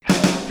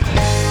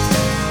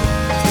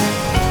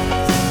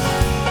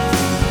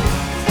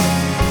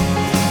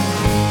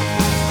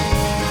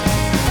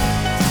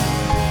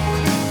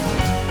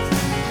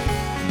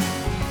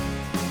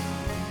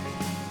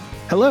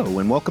Hello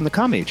and welcome to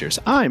ComMajors.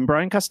 I'm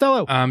Brian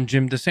Costello. I'm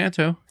Jim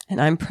DeSanto. And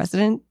I'm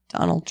President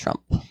Donald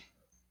Trump.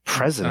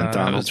 President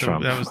Donald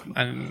Trump.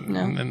 I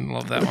didn't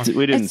love that one.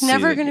 We didn't It's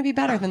never going to be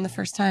better than the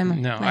first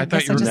time. No, I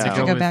thought you were just gonna have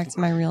to go go back with to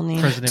my real name.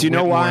 President Do you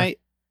know Whitmore. why?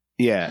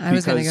 Yeah. I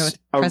was going to go because-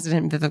 with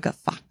President Vivica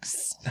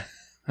Fox.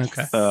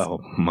 Okay. Oh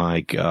my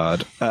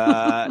God.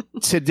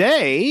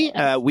 Today,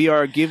 we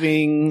are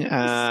giving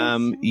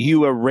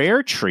you a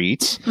rare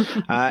treat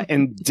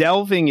and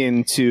delving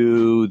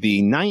into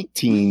the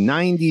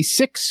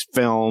 1996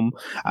 film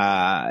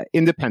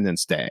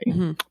Independence Day.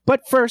 Mhm.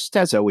 But first,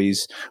 as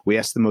always, we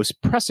ask the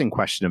most pressing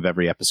question of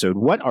every episode.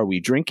 What are we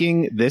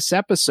drinking this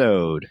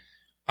episode?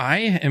 I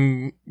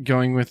am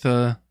going with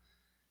a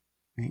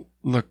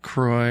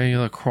LaCroix,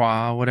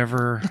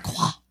 whatever.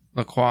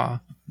 LaCroix.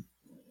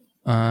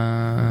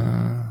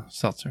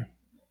 Seltzer.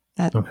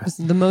 That was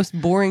the most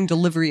boring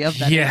delivery of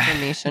that Yeah,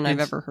 information I've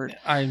it's- ever heard.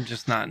 I'm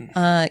just not.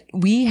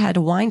 We had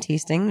a wine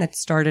tasting that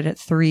started at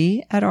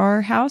 3 at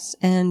our house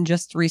and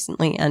just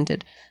recently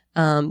ended.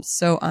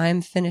 So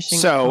I'm finishing.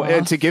 So,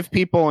 off. to give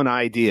people an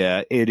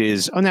idea, it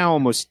is now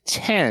almost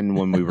 10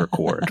 when we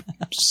record.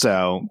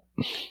 So,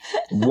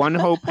 One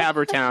Hope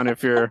Havertown,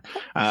 if you're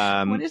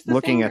What is the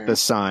looking at finger? the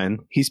sign,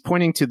 he's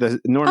pointing to the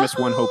enormous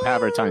One Hope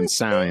Havertown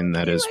sign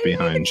that is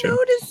behind you.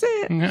 Notice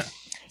it. Yeah.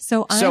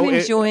 So I'm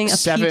enjoying a peach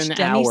 7-hour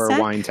demi-sec.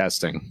 wine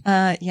testing.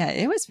 Yeah,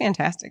 it was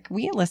fantastic.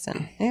 We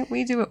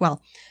do it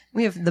well.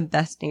 We have the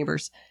best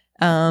neighbors.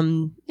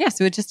 So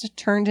it just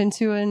turned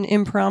into an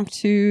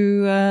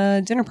impromptu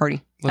dinner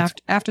party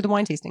after the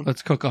wine tasting.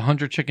 Let's cook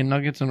 100 chicken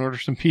nuggets and order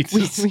some We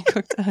pizzas.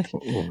 cooked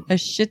a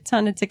shit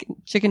ton of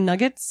chicken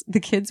nuggets. The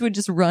kids would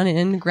just run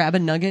in, grab a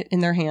nugget in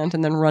their hand,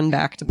 and then run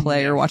back to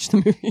play or watch the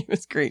movie. It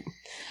was great.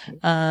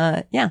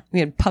 We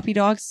had puppy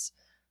dogs,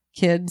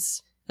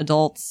 kids,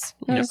 adults.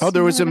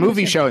 There was a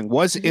movie showing.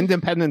 Was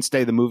Independence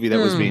Day the movie that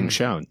was being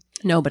shown?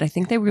 No, but I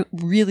think they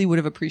really would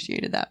have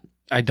appreciated that.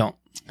 I don't.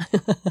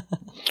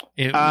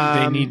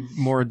 They need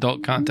more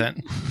adult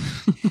content.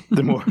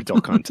 The more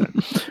adult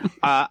content.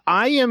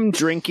 I am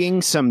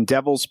drinking some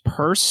Devil's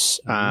Purse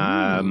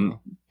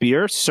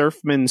beer,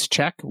 Surfman's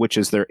Check, which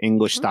is their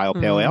English style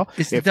pale ale.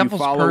 Is If Devil's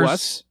you follow Purse-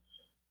 us,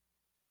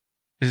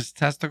 Is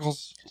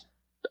testicles?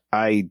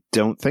 I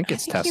don't think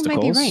it's I think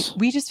testicles. you might be right.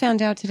 We just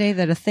found out today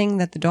that a thing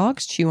that the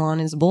dogs chew on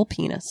is bull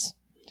penis.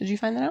 Did you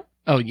find that out?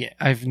 Oh, yeah.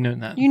 I've known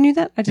that. You knew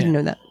that? I didn't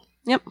know that.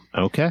 Yep.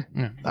 Okay.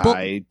 Yeah.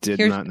 I did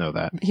here's- not know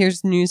that.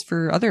 Here's news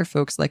for other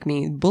folks like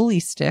me. Bully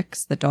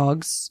sticks the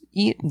dogs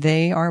eat,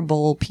 they are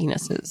bull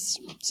penises.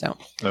 So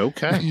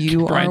Okay.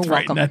 you Brian's are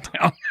writing welcome. that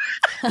down.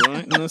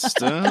 Writing this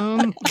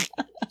down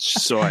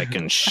so I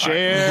can We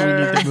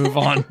share need to move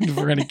on if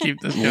we're going to keep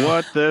this going.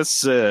 what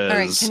this is. All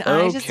right, can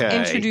I just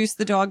introduce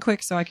the dog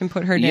quick so I can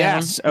put her down?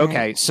 Yes. All Okay.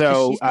 right.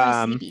 So, She's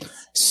got sleepies.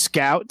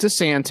 Scout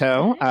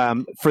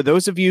DeSanto. For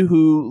those of you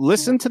who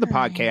listen to the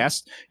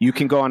podcast, you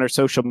can go on our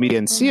social media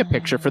and see a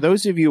picture. For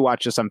those of you who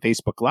watch us on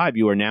Facebook Live,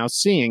 you are now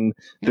seeing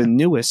the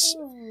newest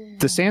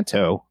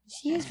DeSanto.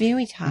 She is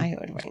very tired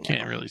right now.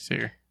 Can't really see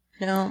her.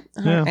 No.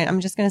 All Yeah. right, I'm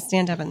just going to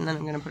stand up and then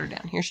I'm going to put her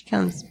down. Here she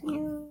comes.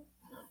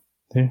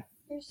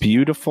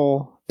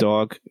 Beautiful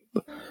dog.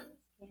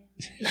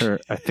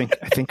 I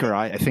think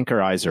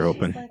her eyes are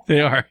open.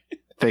 They are.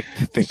 I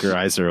think her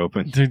eyes are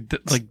open. They're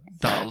like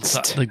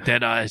dolls, like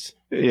dead eyes.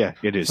 Yeah,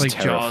 it is Like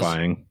Jaws.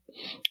 terrifying.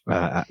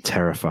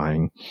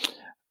 Terrifying.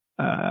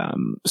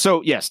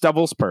 So yes,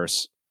 Devil's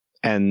Purse,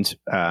 and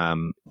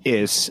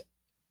is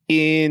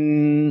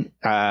in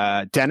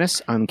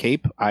Dennis on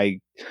Cape. I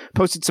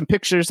posted some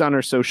pictures on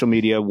our social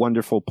media.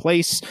 Wonderful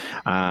place.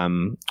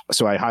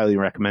 So I highly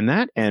recommend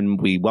that. And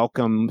we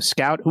welcome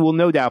Scout, who will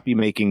no doubt be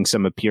making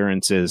some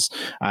appearances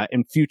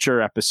in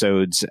future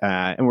episodes.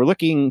 And we're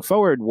looking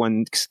forward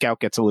when Scout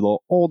gets a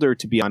little older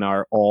to be on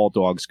our All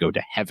Dogs Go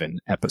to Heaven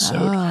episode,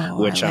 Oh,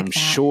 which I like I'm that.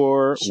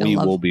 sure She'll we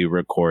love- will be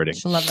recording.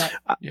 She'll love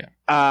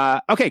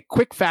that. Okay,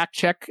 quick fact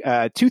check.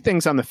 Two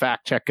things on the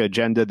fact check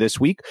agenda this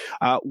week.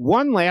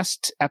 One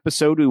last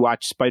episode, we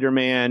watched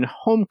Spider-Man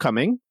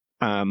Homecoming,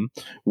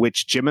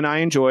 which Jim and I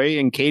enjoy,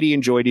 and Katie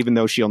enjoyed, even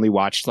though she only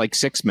watched like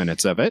 6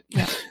 minutes of it.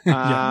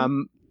 Yeah.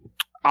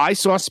 I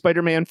saw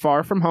Spider-Man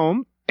Far From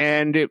Home,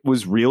 and it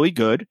was really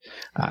good.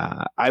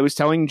 I was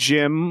telling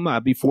Jim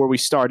before we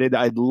started,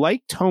 I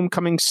liked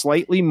Homecoming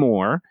slightly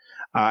more.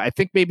 I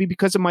think maybe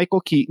because of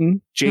Michael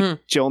Keaton, Jake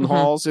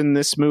Gyllenhaal's in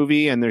this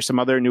movie, and there's some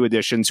other new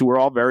additions who are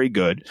all very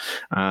good.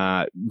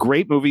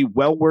 Great movie,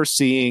 well worth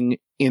seeing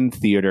in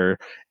theater.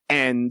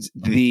 And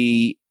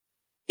the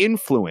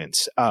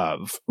influence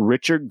of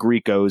Richard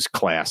Grieco's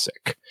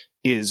classic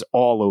is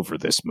all over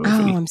this movie.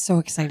 Oh, I'm so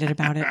excited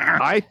about it.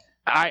 I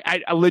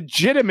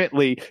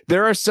legitimately,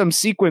 there are some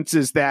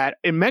sequences that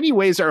in many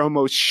ways are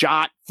almost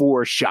shot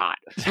for shot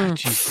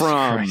Jesus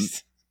from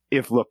Christ.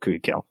 If Look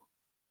Could Kill.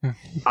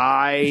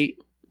 I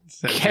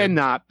So good.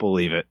 cannot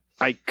believe it.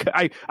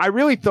 I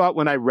really thought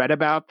when I read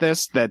about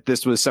this that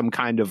this was some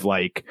kind of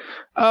like,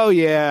 oh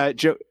yeah,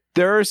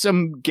 there are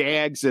some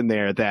gags in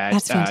there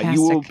That's that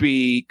you will fantastic.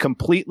 be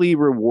completely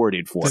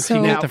rewarded for. Does So-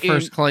 he Now, get the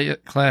first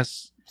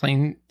class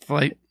plane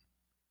flight?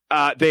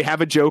 They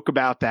have a joke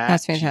about that.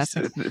 That's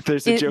fantastic.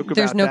 There's a joke about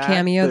that. There's no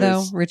cameo,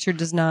 though. Richard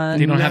does not.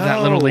 They don't have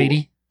that little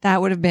lady? That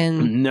would have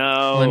been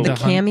the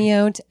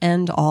cameo to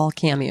end all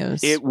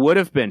cameos. It would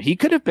have been. He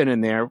could have been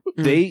in there.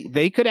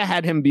 They could have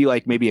had him be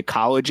like maybe a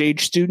college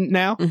age student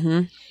now.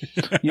 You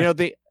know,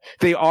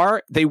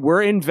 they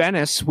were in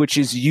Venice, which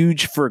is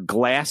huge for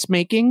glass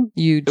making.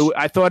 Huge.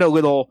 I thought a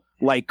little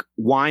like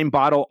wine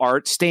bottle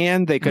art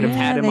stand. They could have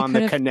had him on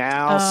the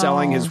canal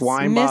selling his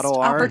wine bottle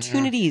art.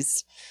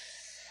 Opportunities.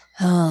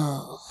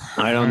 Oh,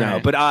 I don't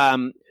know, but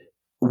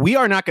we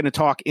are not going to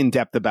talk in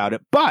depth about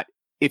it. But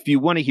if you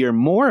want to hear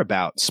more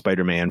about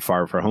Spider-Man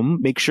Far From Home,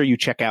 make sure you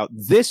check out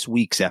this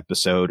week's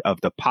episode of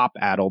the Pop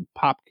Addled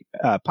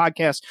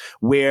podcast,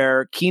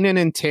 where Keenan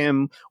and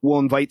Tim will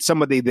invite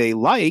somebody they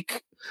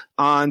like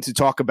on to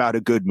talk about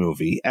a good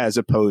movie, as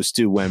opposed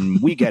to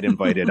when we get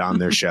invited on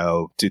their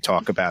show to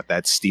talk about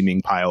that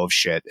steaming pile of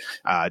shit,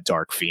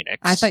 Dark Phoenix.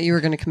 I thought you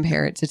were going to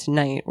compare it to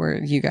tonight, where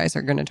you guys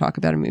are going to talk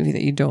about a movie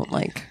that you don't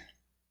like.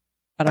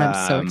 But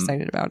I'm so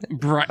excited about it.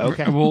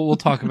 Okay. We'll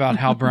talk about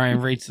how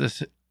Brian rates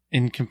this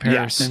in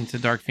comparison to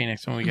Dark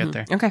Phoenix when we get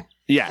there. Okay.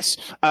 Yes.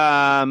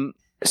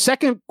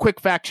 Second quick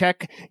fact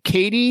check.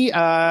 Katie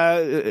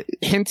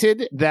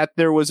hinted that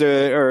there was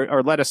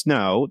or let us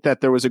know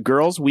that there was a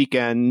girls'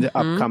 weekend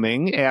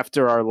upcoming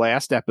after our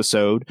last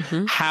episode.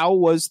 How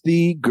was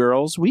the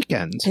girls'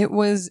 weekend? It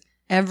was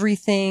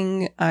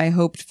everything I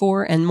hoped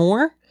for and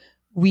more.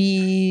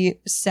 We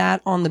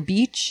sat on the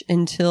beach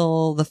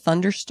until the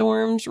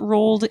thunderstorms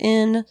rolled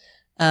in.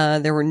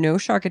 There were no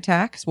shark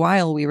attacks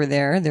while we were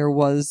there. There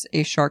was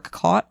a shark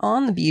caught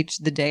on the beach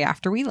the day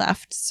after we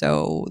left.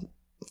 So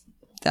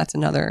that's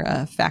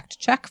another fact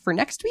check for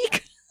next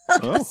week.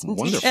 Some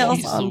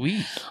details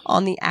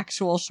on the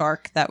actual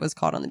shark that was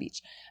caught on the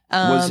beach.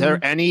 Was there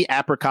any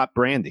apricot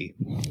brandy?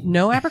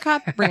 No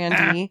apricot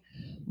brandy.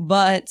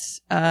 But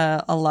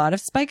a lot of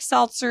spike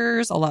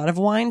seltzers, a lot of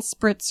wine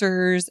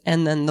spritzers,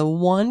 and then the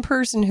one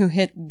person who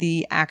hit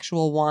the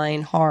actual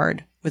wine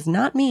hard was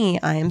not me.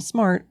 I am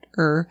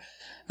smarter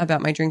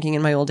about my drinking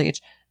in my old age.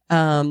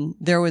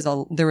 There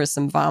was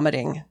some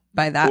vomiting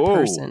by that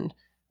person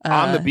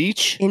on the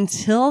beach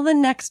until the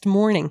next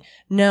morning.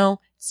 No,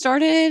 it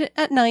started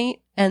at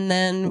night and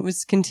then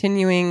was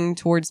continuing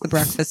towards the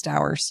breakfast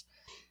hours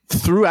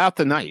throughout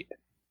the night.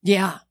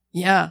 Yeah.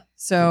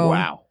 So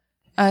wow.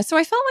 So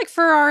I felt like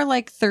for our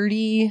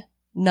 39th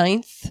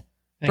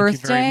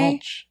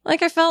birthday,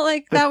 I felt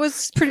like that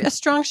was a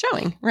strong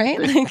showing, right?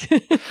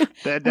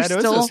 That was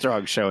a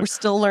strong showing. We're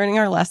still learning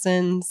our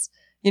lessons,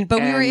 but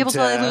we were able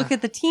to look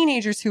at the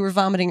teenagers who were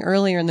vomiting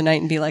earlier in the night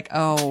and be like,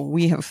 "Oh,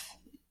 we have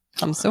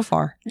come so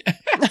far."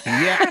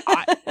 Yeah,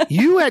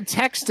 you had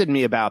texted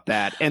me about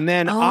that, and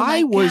then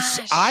I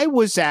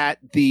was at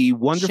the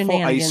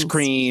wonderful ice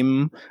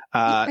cream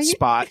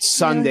spot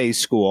Sunday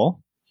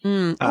School.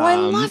 I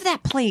love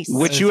that place.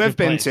 Which you have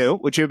been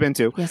to.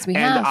 Yes, we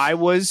have. And I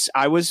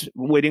was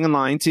waiting in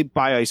line to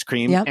buy ice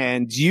cream,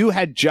 and you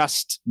had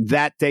just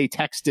that day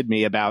texted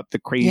me about the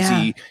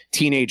crazy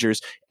teenagers.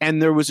 And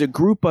there was a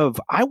group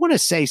of, I want to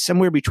say,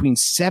 somewhere between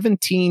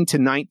 17 to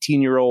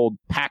 19-year-old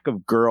pack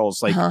of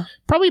girls,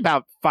 probably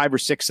about 5 or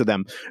 6 of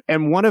them.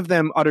 And one of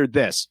them uttered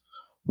this: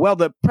 "Well,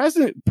 the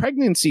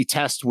pregnancy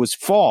test was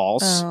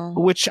false,"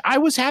 which I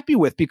was happy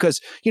with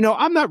because,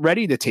 I'm not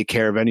ready to take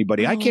care of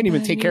anybody. I can't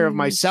even take care of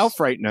myself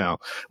right now,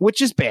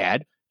 which is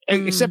bad.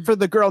 Except for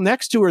the girl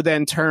next to her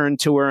then turned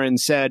to her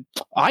and said,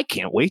 "I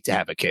can't wait to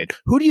have a kid.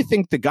 Who do you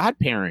think the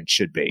godparent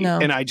should be?" No.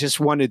 And I just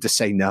wanted to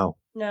say no.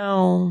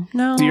 No.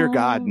 Dear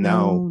God,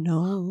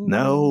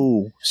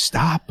 no.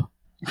 Stop.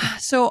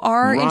 So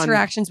our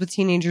interactions with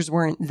teenagers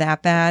weren't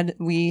that bad.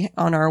 We,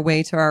 on our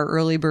way to our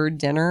early bird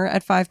dinner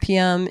at 5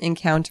 p.m.,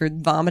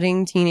 encountered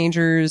vomiting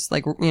teenagers,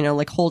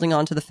 holding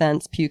onto the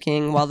fence,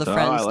 puking while the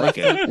friends. I like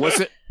it.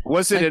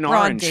 Was it an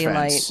orange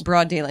fence?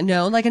 Broad daylight.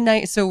 No, like a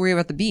nice. So we were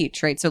at the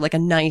beach, right? So like a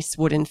nice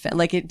wooden fence.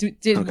 Like it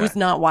was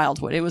not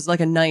Wildwood. It was like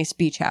a nice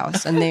beach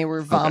house, and they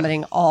were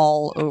vomiting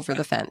all over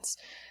the fence.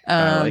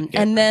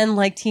 And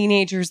then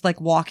teenagers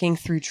walking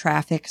through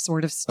traffic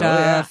sort of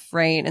stuff,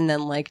 right? And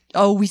then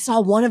we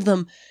saw one of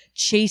them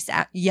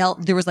yell.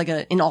 There was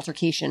an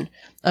altercation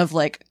of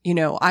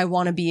I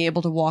want to be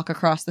able to walk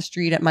across the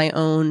street at my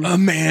own.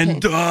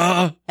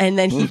 Amanda. And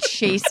then he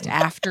chased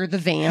after the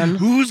van.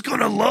 Who's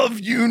gonna love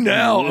you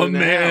now,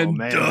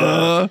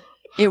 Amanda?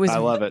 It was. I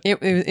love it.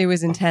 It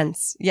was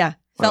intense. Yeah,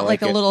 felt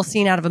like a little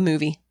scene out of a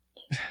movie.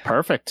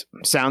 Perfect.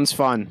 Sounds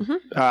fun.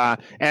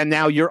 And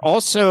now you're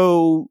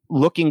also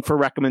looking for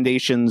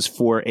recommendations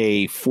for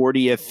a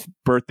 40th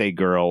birthday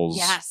girls.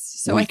 Yes.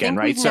 So weekend,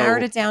 I think we've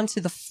narrowed it down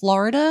to the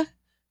Florida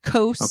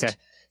coast,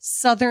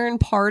 southern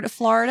part of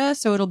Florida.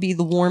 So it'll be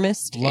the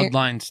warmest.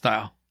 Bloodline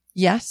style.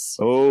 Yes.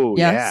 Oh,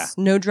 yes.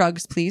 No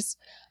drugs, please.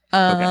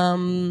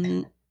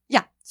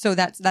 Yeah. So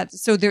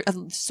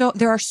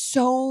there are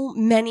so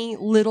many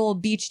little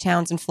beach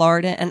towns in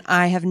Florida, and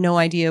I have no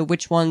idea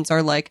which ones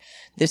are like,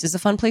 this is a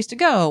fun place to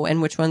go,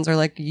 and which ones are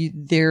like,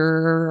 there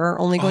are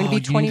only going to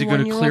be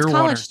 21-year-old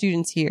college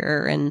students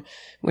here, and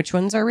which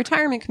ones are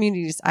retirement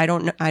communities. I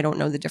don't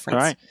know the difference.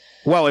 All right.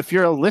 Well, if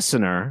you're a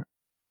listener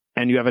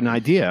and you have an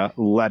idea,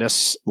 let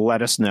us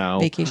know.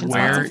 Vacation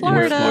spots in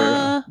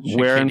Florida.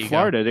 Where in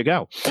Florida to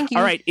go. Thank you.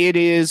 All right. It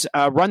is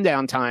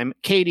rundown time.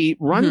 Katie,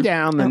 run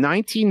down the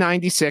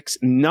 1996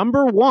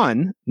 number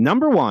one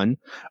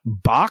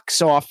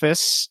box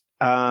office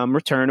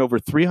return over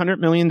 $300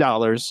 million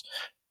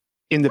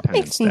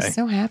Independence Day. Makes me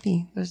so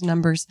happy, those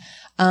numbers.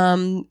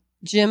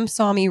 Jim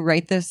saw me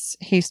write this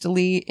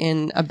hastily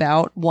in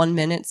about 1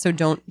 minute, so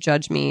don't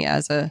judge me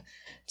as a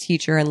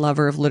teacher and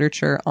lover of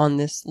literature on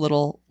this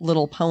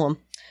little poem.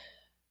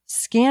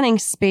 Scanning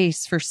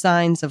space for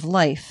signs of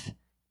life.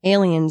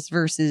 Aliens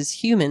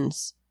versus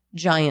humans.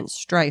 Giant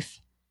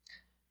strife.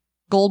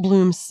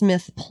 Goldblum,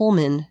 Smith,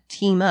 Pullman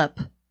team up.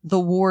 The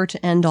war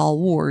to end all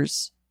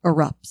wars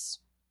erupts.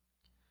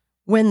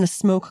 When the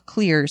smoke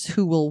clears,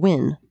 who will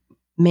win?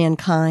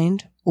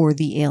 Mankind or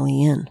the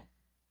alien?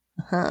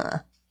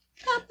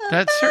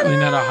 That's certainly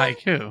not a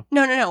haiku.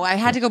 No. I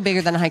had to go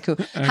bigger than a haiku.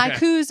 Okay.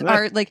 Haikus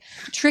are like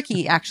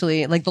tricky,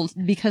 actually. Like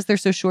because they're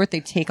so short,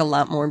 they take a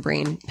lot more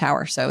brain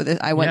power. So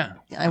I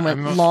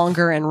went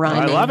longer and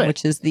rhyming, I love it.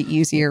 which is the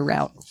easier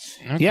route.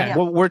 Okay. Yeah,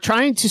 well, we're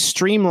trying to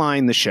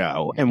streamline the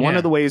show, and one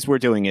of the ways we're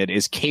doing it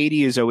is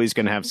Katie is always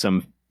going to have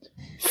some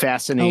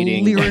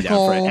fascinating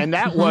lyrical, and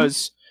that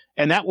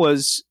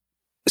was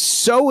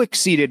so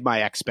exceeded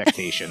my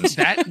expectations.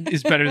 That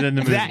is better than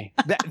the movie.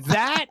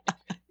 that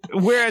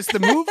whereas the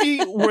movie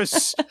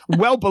was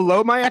well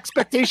below my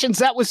expectations,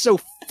 that was so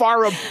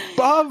far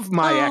above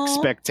my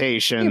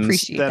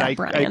expectations that I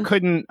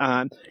couldn't.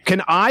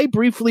 Can I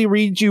briefly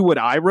read you what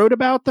I wrote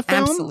about the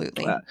film?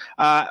 Absolutely.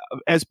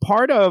 As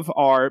part of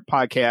our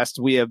podcast,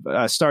 we have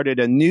started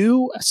a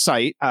new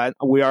site.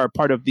 We are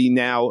part of the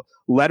now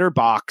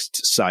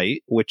Letterboxd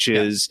site, which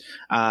is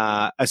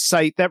a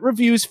site that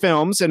reviews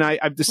films, and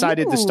I've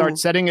decided to start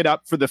setting it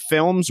up for the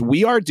films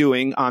we are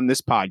doing on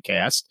this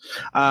podcast.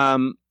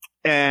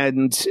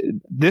 And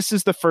this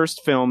is the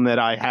first film that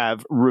I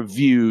have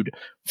reviewed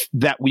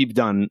that we've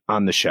done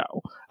on the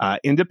show,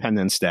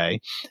 Independence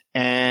Day.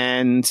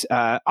 And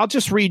I'll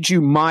just read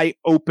you my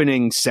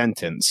opening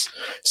sentence.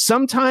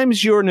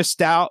 Sometimes you're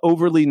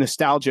overly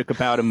nostalgic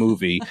about a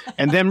movie,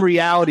 and then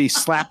reality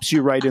slaps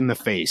you right in the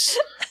face.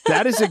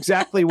 That is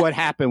exactly what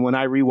happened when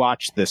I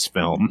rewatched this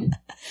film.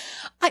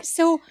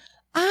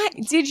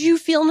 Did you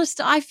feel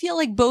nostalgic? I feel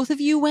like both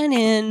of you went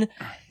in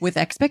with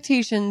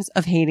expectations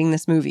of hating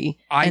this movie.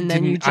 I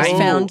didn't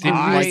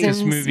like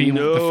this movie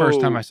the first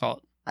time I saw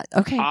it.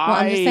 Okay. Well,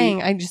 I'm just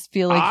saying, I just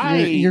feel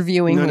like your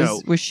viewing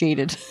was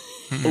shaded.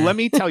 Let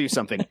me tell you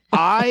something.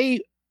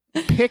 I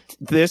picked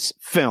this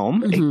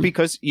film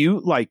because you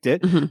liked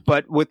it,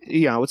 but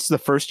it's the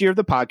first year of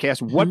the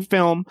podcast. What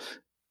film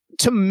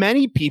to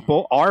many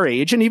people our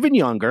age and even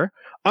younger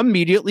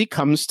immediately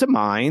comes to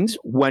mind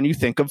when you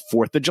think of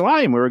 4th of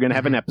July? And we were going to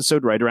have an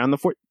episode right around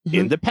the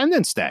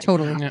Independence Day.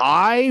 Totally. Yeah.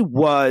 I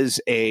was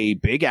a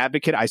big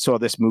advocate. I saw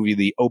this movie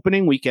the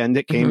opening weekend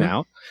it came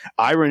out.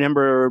 I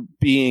remember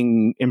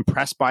being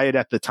impressed by it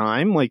at the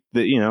time, like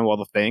all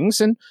the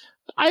things. And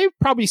I've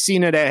probably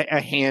seen it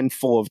a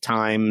handful of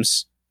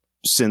times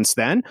since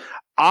then.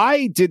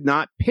 I did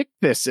not pick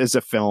this as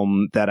a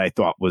film that I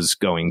thought was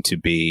going to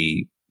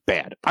be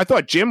bad. I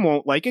thought Jim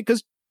won't like it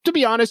because, to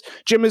be honest,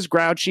 Jim is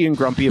grouchy and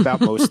grumpy about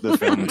most of the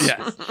films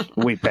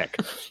we pick.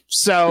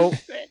 So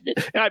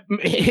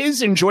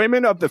his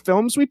enjoyment of the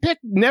films we pick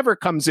never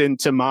comes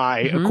into my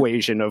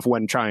equation of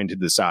when trying to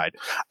decide.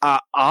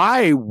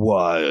 I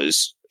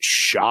was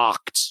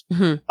shocked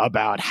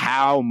about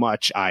how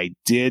much I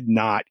did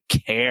not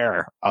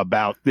care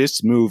about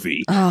this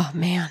movie. Oh,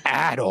 man.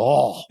 At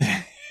all.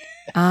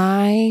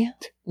 I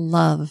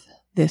love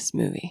this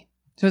movie.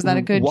 So is that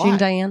a good Jean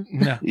Diane?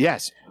 No.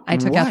 Yes. I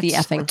took out the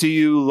effing. What do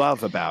you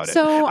love about it?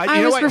 So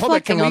I was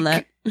reflecting on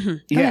that.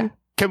 Yeah.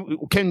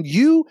 Can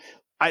you...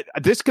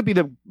 this could be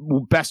the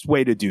best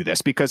way to do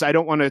this because I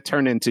don't want to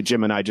turn into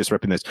Jim and I just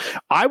ripping this.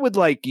 I would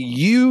like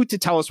you to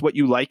tell us what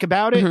you like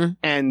about it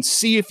and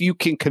see if you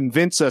can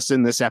convince us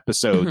in this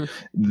episode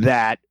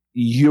that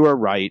you are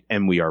right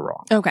and we are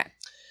wrong. Okay.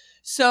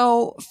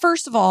 So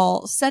first of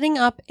all, setting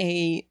up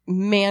a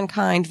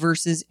mankind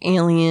versus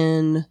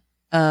alien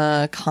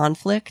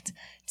conflict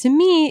to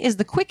me is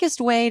the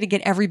quickest way to get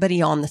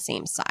everybody on the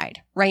same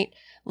side, right?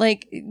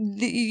 Like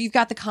you've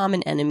got the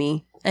common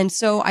enemy. And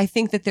so I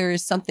think that there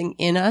is something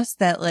in us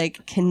that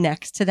like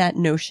connects to that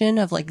notion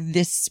of like,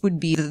 this would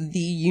be the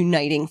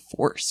uniting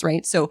force,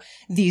 right? So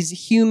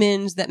these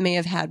humans that may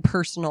have had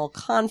personal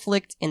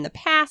conflict in the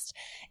past,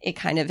 it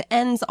kind of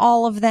ends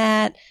all of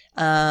that.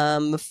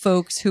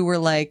 Folks who were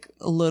like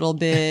a little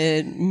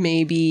bit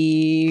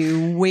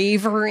maybe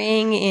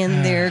wavering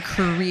in their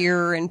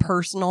career and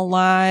personal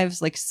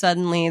lives, like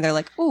suddenly they're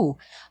like, ooh,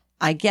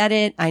 I get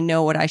it. I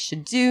know what I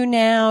should do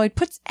now. It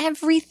puts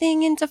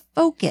everything into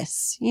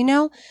focus,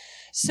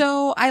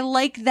 So I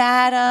like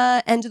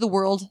that end of the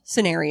world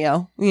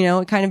scenario. You know,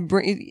 it kind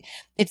of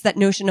it's that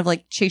notion of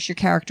like chase your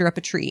character up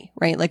a tree,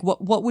 right? Like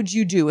what would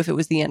you do if it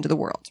was the end of the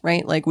world,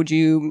 right? Like would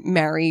you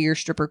marry your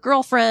stripper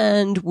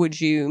girlfriend? Would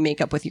you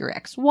make up with your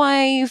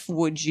ex-wife?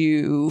 Would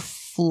you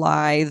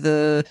fly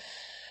the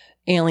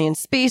alien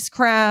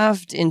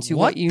spacecraft into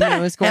what you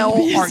know is going to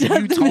be? What are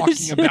you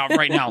talking about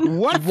right now?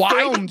 Why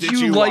film did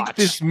you like watch?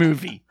 this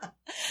movie?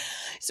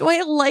 So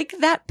I like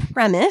that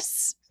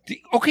premise.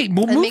 Okay,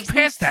 we'll It move makes me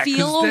past that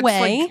feel because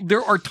away. like,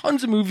 there are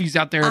tons of movies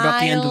out there about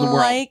the end of the I world.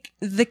 like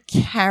the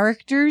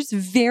characters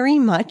very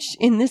much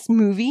in this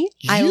movie.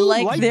 I You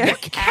like their the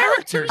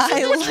characters. in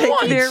I this like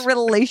one? their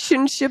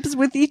relationships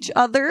with each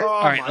other. Oh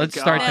All right, my let's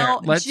God. start there.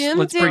 Now, Let's Jim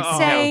break did it down.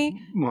 say,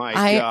 Oh my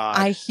God.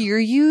 I hear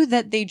you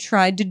that they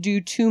tried to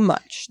do too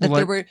much. That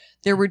What?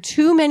 there were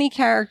too many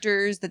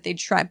characters that they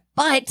tried,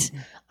 but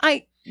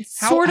I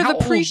How sort of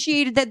old-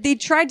 appreciated that they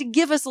tried to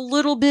give us a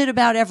little bit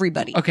about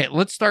everybody. Okay,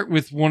 let's start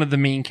with one of the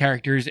main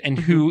characters and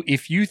who,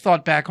 if you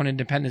thought back on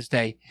Independence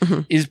Day,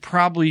 Mhm. is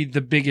probably the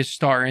biggest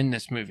star in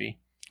this movie.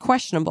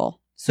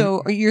 Questionable.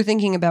 So you're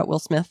thinking about Will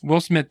Smith?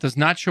 Will Smith does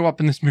not show up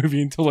in this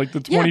movie until like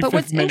the 25th Yeah, but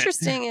what's minute.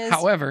 interesting is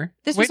However,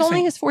 this wait was a only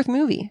second. his fourth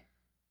movie.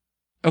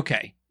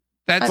 Okay.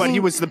 That's But I he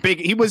mean- was the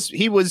big. He was.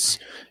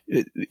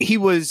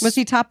 Was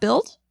he top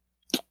billed?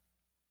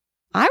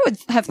 I would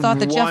have thought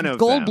that Jeff One of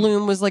them.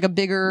 Goldblum was like a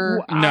bigger.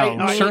 no,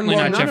 I- certainly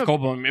well, not none Jeff of-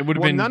 Goldblum. It would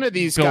have Well, been none of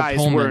these Bill guys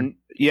Pullman. were.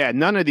 Yeah,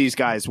 none of these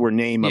guys were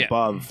name Yeah.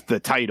 above the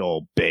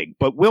title big.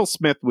 But Will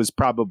Smith was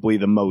probably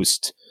the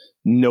most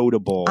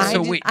notable.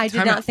 So wait, I did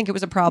time not out. think it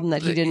was a problem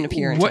that he didn't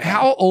appear. Until What?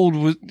 How old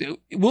was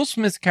Will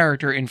Smith's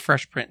character in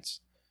Fresh Prince?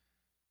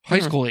 High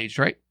Mhm. school age,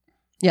 right?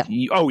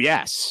 Oh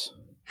yes.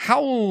 How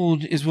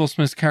old is Will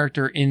Smith's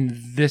character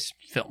in this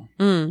film?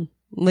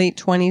 Late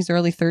 20s,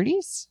 early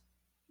 30s.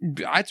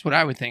 That's what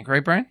I would think,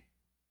 right, Brian?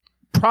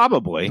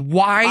 Probably.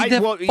 Why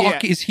the well,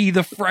 fuck yeah. is he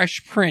the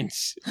Fresh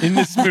Prince in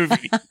this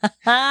movie?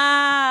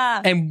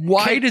 Ah, And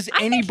why does I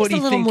think anybody he's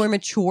a little think more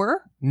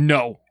mature.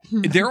 no?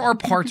 There are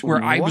parts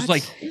where I was What?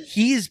 like,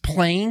 he is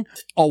playing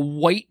a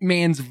white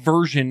man's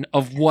version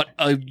of what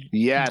a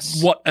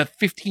Yes.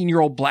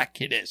 15-year-old black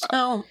kid is.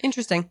 Oh,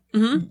 interesting.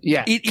 Mm-hmm.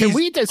 Yeah. It Can is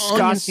we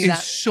discuss? see that.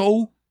 It's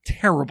so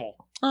terrible.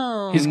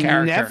 Oh, His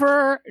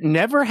character.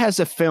 Never has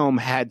a film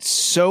had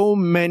so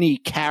many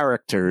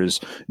characters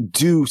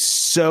do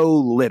so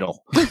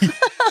little.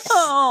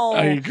 oh.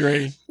 I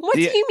agree. What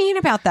do Yeah. you mean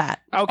about that?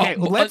 Okay,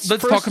 Oh, let's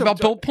let's first talk about of-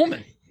 Bill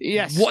Pullman.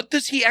 Yes. What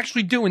does he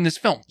actually do in this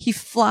film? He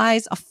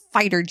flies a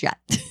fighter jet.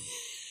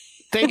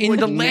 They In would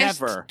the last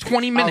never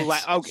 20 minutes.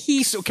 Okay,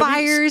 He so can we-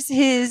 fires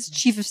his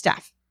chief of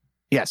staff.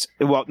 Yes.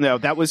 Well, no,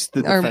 that was the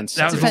Or- defense.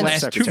 That was the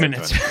Defense last 2 secretary.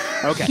 minutes.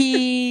 Okay.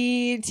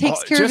 He takes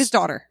Oh, care of his just-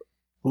 daughter.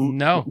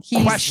 No.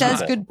 He Questionable.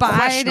 says goodbye to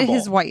Questionable.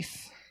 his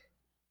wife.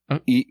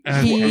 He-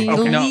 He no,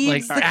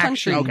 leaves like the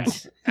country.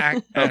 actions.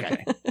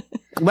 Okay.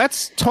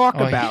 Let's talk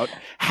Oh, about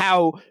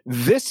how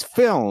this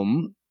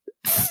film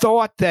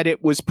thought that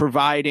it was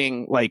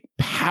providing like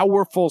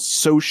powerful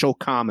social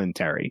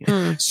commentary.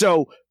 Mm.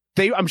 So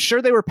I'm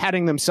sure they were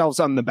patting themselves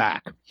on the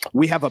back.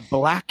 We have a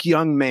black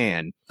young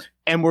man,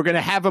 and we're going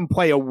to have him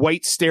play a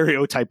white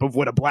stereotype of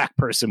what a black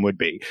person would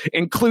be,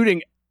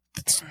 including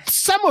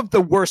some of the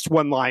worst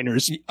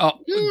one-liners Oh,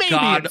 maybe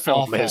God in film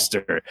awful.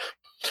 history.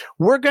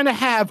 We're going to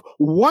have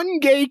one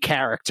gay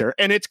character,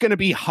 and it's going to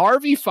be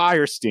Harvey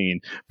Fierstein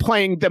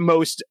playing the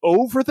most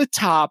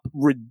over-the-top,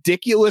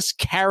 ridiculous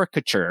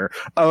caricature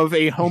of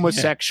a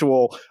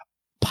homosexual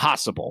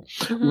possible.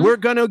 Mhm. We're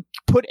going to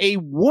put a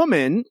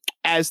woman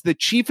as the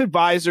chief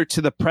advisor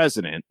to the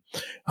president,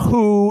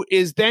 who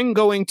is then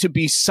going to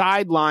be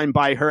sidelined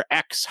by her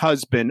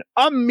ex-husband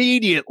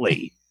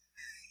immediately.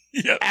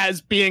 Yep.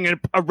 As being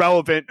an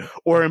irrelevant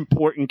or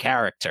important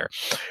character.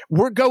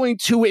 We're going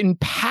to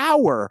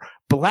empower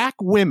black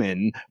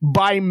women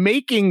by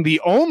making the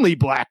only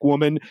black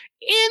woman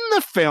in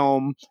the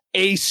film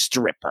a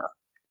stripper.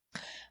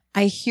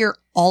 I hear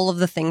all of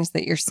the things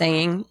that you're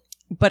saying,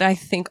 but I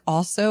think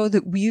also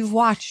that we've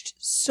watched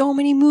so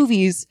many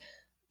movies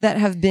that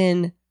have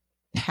been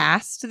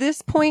past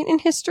this point in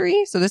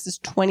history. So this is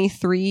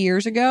 23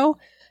 years ago.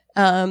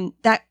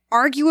 That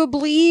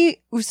arguably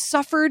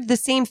suffered the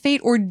same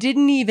fate or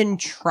didn't even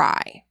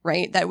try,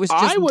 right? That was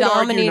I just would argue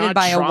dominated not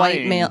by a white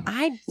trying male.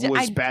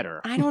 Was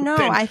better. I don't know.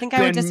 than- I think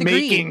I would than disagree.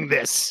 making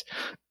this.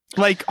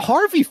 Like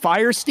Harvey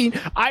Fierstein,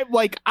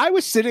 I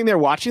was sitting there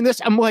watching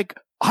this. I'm like,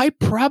 I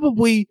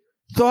probably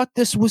thought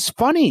this was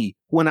funny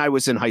when I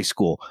was in high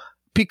school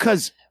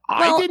because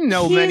Well, I didn't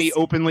know he's- many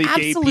openly gay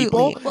absolutely.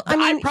 people. Well, I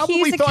mean, probably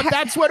he's a thought ca-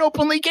 that's what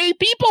openly gay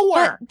people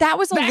were. But that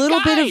was a That little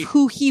bit guy. of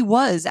who he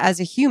was as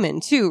a human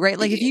too, right?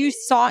 Like if you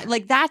saw,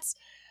 like that's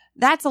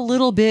a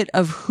little bit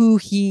of who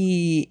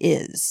he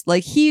is.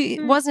 Like he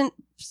wasn't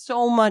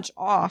so much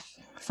off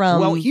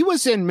from. Well, he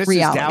was in Mrs.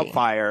 reality.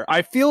 Doubtfire.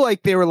 I feel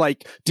like they were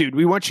like, dude,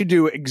 we want you to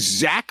do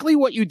exactly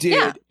what you did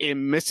Yeah.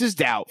 in Mrs.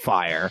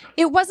 Doubtfire.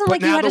 it wasn't but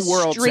like you now had a the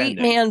world's straight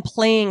ending. man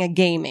playing a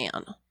gay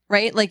man,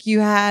 right? Like you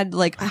had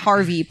like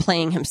Harvey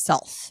playing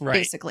himself, Right.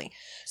 basically.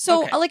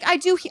 So Okay. like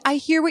I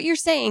hear what you're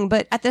saying,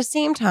 but at the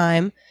same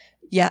time,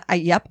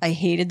 I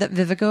hated that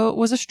Vivica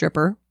was a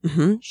stripper.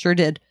 Sure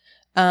did.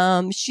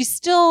 She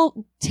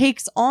still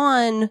takes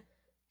on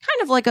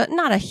kind of like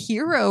not a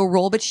hero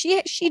role, but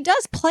she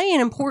does play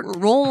an important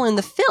role in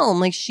the film.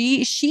 Like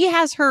she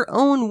has her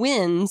own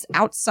wins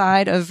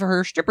outside of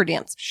her stripper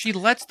dance. She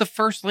lets the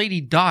first lady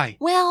die.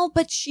 Well,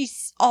 but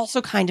she's also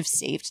kind of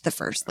saved the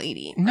first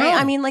lady. No. Right?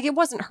 I mean, like it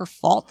wasn't her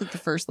fault that the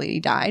first lady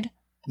died.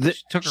 She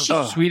took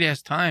her sweet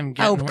ass time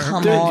Oh, getting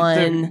come her.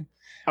 on.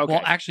 Okay.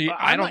 Well, actually,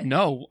 I don't like-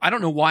 know. I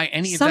don't know why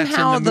any of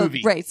Somehow that's in the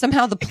movie.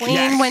 somehow the plane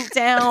Yes. went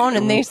down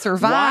and they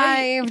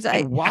survived.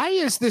 Why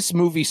is this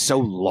movie so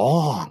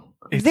long?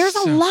 There's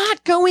a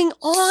lot going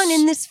on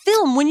in this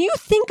film. When you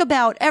think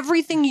about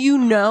everything you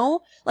know,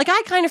 like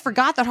I kind of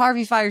forgot that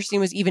Harvey Fierstein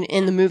was even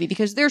in the movie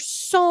because there's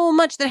so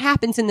much that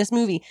happens in this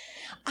movie.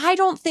 I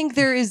don't think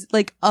there is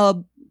like a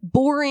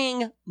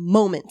boring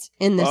moment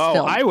in this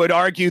film. I would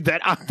argue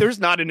that there's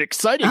not an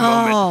exciting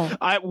moment.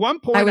 At one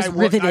point, I was I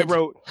riveted.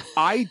 wrote,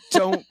 I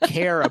don't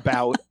care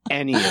about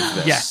any of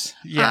this. Yes.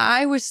 Yeah.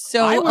 I was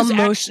so I was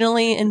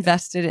emotionally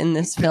invested in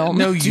this film.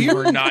 No, you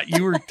were not.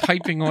 You were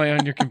typing away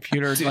on your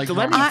computer. Dude, Like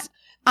let me-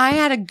 I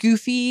had a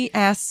goofy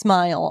ass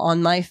smile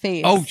on my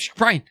face. oh,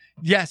 Brian.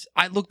 Yes,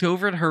 I looked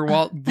over at her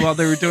while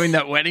they were doing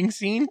that wedding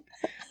scene,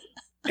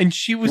 and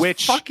she was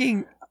Which-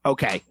 fucking.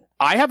 Okay.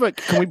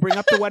 Can we bring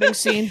up the wedding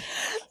scene?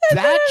 And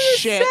then That I was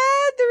shit.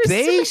 sad. There was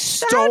They so much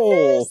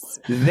stole.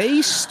 sadness.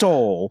 They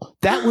stole.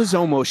 That was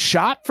almost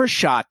shot for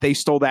shot. They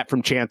stole that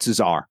from Chances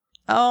Are.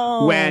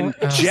 Oh, When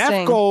Jeff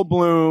interesting.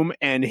 Goldblum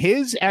and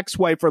his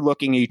ex-wife are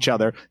looking at each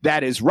other,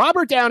 that is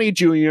Robert Downey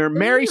Jr.,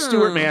 Mary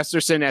Stuart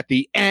Masterson at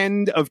the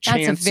end of That's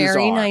Chances a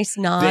very Are. nice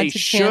nod They to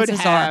should Chances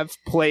have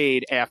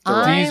played after all.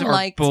 I These are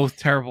liked- both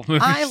terrible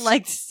movies. I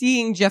liked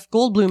seeing Jeff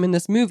Goldblum in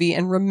this movie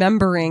and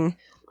remembering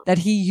that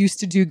he used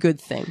to do good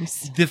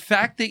things. the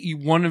fact that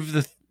one of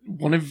the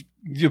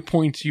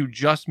points you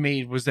just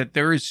made was that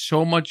there is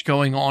so much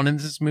going on in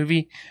this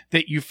movie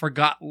that you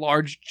forgot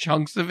large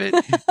chunks of it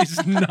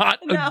is not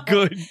No. a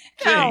good No,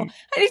 thing.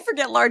 I didn't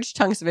forget large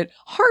chunks of it.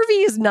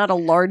 Harvey is not a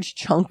large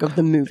chunk of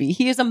the movie.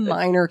 He is a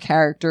minor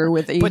character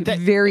with a But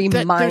very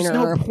there's minor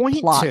no point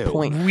plot to.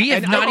 point. We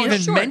have And not I-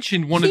 even sure.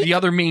 mentioned one of He- the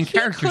other main He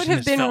characters could in have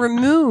this been film.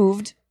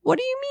 removed. What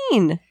do you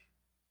mean?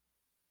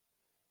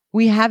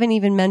 We haven't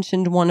even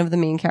mentioned one of the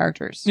main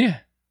characters. Yeah.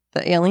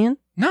 The alien?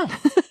 No.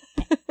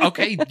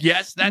 Okay.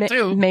 Yes, that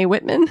too. May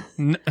Whitman?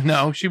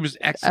 No, she was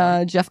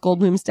excellent. Jeff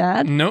Goldblum's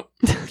dad? Nope.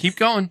 Keep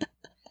going.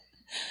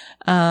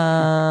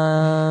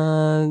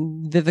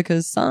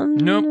 Vivica's son?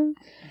 Nope.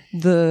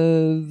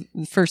 The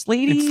first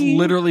lady? It's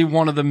literally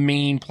one of the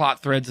main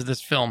plot threads of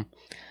this film.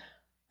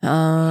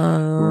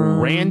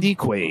 Randy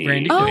Quaid.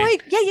 Randy Oh, Quaid.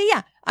 wait.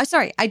 Yeah. I'm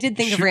sorry. I did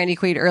think of Randy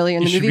Quaid earlier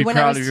in You the should movie be when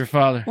proud of your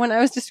father. I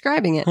was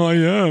describing it. I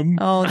am.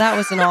 Oh, that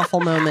was an awful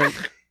moment.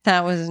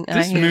 That was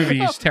This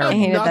movie is I terrible.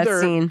 hated that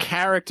Another scene.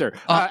 character.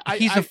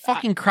 He's a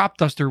fucking crop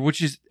duster,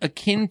 which is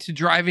akin to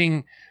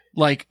driving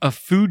like a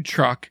food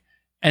truck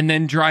and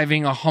then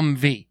driving a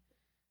Humvee,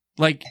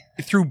 like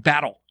through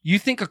battle. You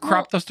think a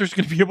crop duster is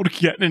going to be able to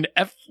get in an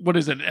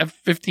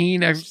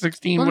F-15,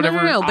 F-16, Well,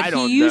 whatever? No, but I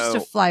don't he used know. to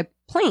fly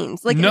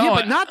planes. Like, No, Yeah,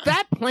 but not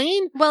that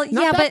plane. well, Not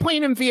yeah, that but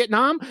plane in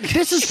Vietnam.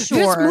 This is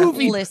Sure, this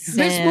movie. listen,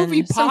 this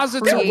movie some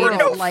posits a There were creative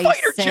world. no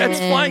fighter jets license.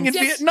 flying in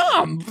Yes.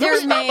 Vietnam. there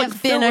was not may like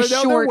have been a there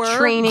short were,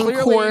 training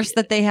clearly- course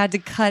that they had to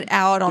cut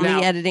out on Now,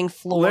 the editing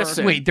floor.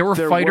 listen, Wait, there were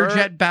fighter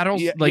jet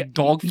battles, like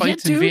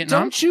dogfights in dude,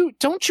 Vietnam?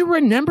 Don't you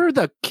remember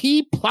the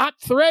key plot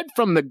thread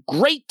from the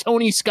great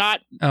Tony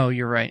Scott Oh,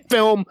 you're right.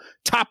 film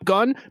Top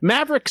Gun?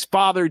 Maverick's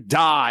father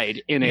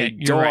died in Yeah, a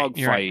you're right, dog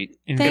you're right. fight.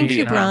 In Thank you,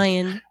 Vietnam.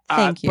 Brian.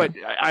 Thank you. But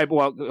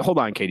well, hold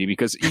on, Katie,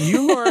 because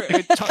you are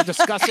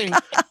discussing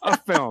a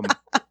film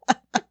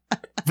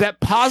that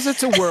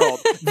posits a world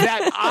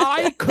that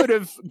I could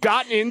have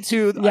gotten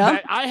into.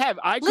 That I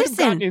could have Listen,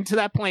 gotten into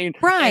that plane,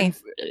 Brian,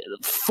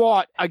 and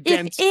fought If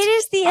against. it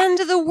is the end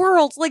of the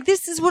world, like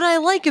this is what I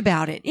like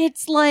about it.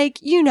 It's like,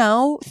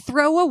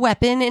 throw a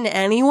weapon in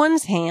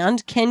anyone's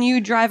hand. Can you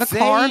drive a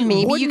car? They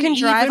Maybe you can wouldn't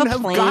drive even a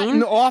have plane.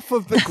 gotten off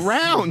of the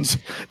ground.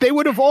 They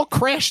would have all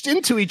crashed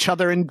into each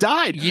other and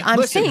died. I'm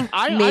Listen, saying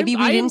I maybe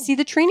we am- didn't see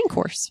the training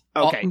course.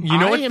 Okay, You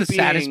know I what am the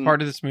saddest being-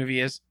 part of this movie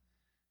is?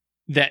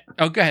 Go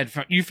ahead.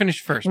 You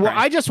finish first. Well, Brian.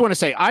 I just want to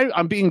say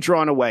I'm being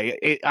drawn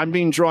away. I'm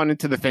being drawn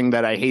into the thing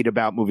that I hate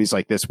about movies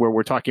like this, where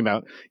we're talking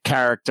about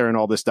character and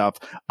all this stuff.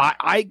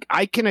 I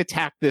can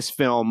attack this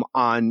film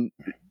on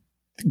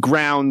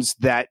grounds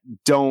that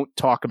don't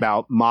talk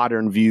about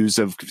modern views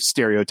of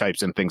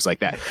stereotypes and things like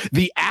that.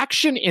 The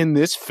action in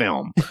this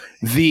film,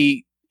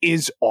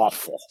 is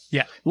awful.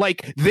 Yeah.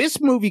 Like this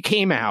movie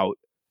came out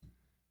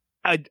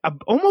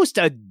almost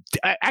a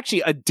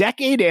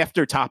decade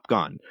after Top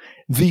Gun.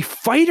 The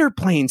fighter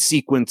plane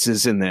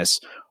sequences in this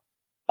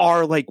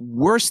are like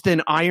worse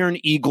than Iron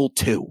Eagle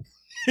 2.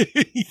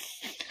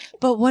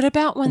 But what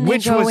about when they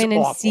Which go was in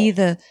and awful. see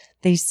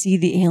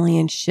the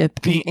alien ship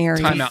in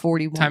Area Time out.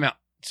 41? Time out.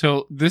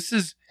 So this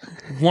is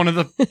one of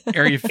the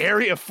Area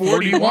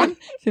 41?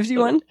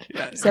 51?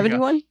 Yeah, there we go.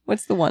 71?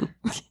 What's the one?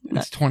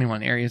 It's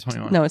 21. Area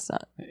 21. No, it's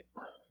not.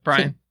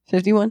 Brian.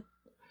 51?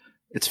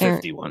 It's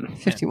 51.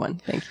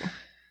 51. Thank you.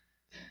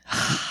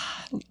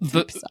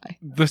 Deep sigh.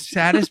 The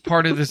saddest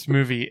part of this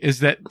movie is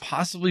that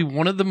possibly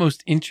one of the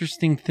most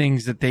interesting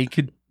things that they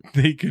could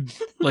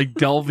like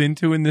delve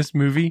into in this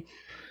movie,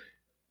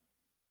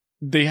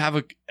 they have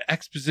a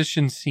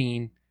exposition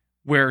scene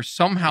where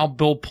somehow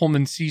Bill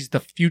Pullman sees the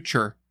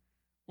future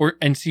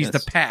and sees the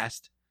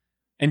past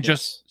and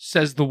just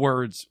says the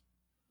words.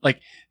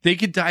 Like, they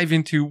could dive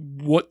into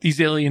what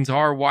these aliens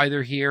are, why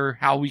they're here,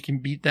 how we can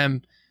beat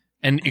them,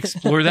 and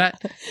explore that.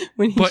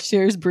 When he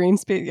shares brain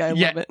space, I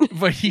love it.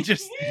 But he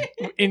just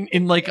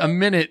in like a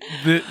minute,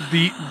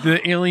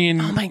 the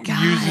alien oh my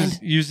God.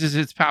 uses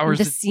its powers.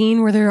 The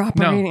scene where they're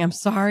operating. I'm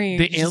sorry.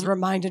 It just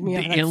reminded me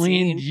of the that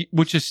alien, scene.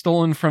 which is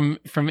stolen from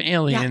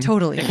Alien. Yeah,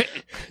 totally.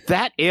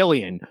 That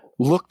alien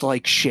looked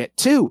like shit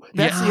too.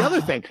 That's the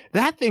other thing.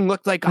 That thing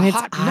looked like when a its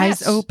hot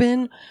eyes mess.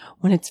 open,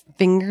 when its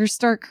fingers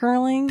start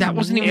curling. That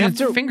wasn't even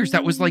its fingers.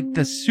 That was like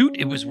the suit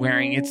it was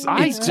wearing. It's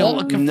all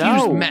a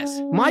confused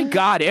mess. My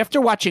God, after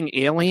watching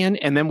Alien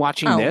and then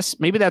watching this,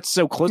 maybe that's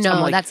so close. No,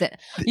 I'm like, that's it.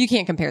 You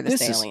can't compare this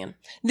to Alien.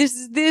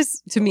 This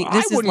to me.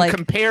 This I wouldn't is like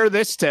compare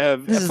this to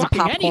this is fucking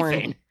popcorn.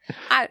 anything.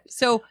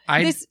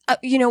 This,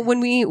 when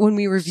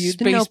we reviewed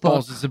the Notebook,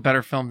 Spaceballs is a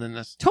better film than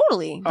this.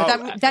 Totally,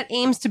 but that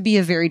aims to be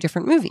a very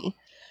different movie.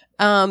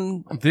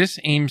 This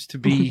aims to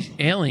be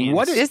Aliens.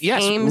 What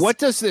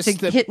does this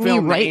to hit me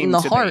right in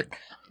the heart?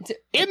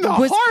 In the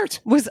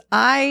heart. Was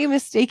I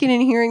mistaken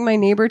in hearing my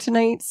neighbor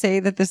tonight say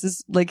that this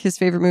is like his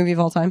favorite movie of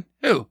all time?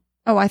 Who?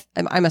 Oh,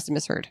 I must have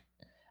misheard.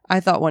 I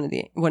thought one of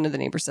the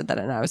neighbors said that,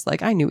 and I was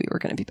like, I knew we were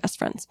going to be best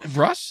friends.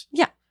 Russ?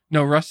 Yeah.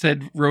 No, Russ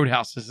said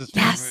Roadhouse is his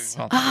favorite movie of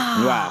all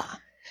time. Wow.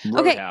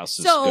 Roadhouse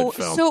is a good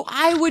film. So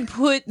I would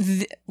put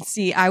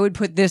I would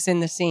put this in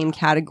the same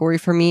category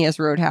for me as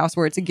Roadhouse,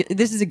 where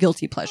this is a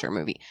guilty pleasure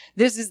movie.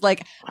 This is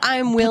like,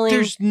 I'm willing. But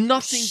there's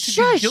nothing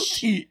to be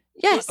guilty.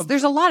 Yes,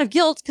 there's a lot of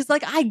guilt because,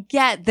 like, I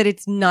get that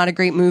it's not a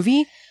great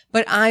movie,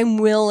 but I'm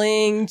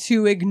willing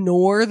to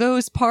ignore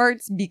those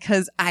parts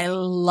because I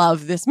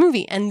love this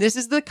movie. And this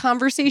is the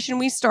conversation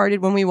we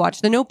started when we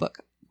watched The Notebook.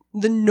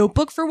 The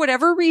Notebook, for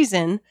whatever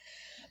reason,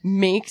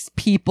 makes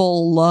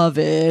people love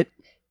it,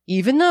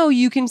 even though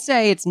you can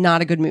say it's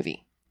not a good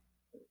movie.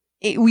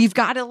 We've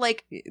got to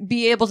like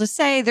be able to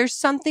say there's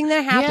something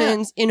that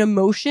happens in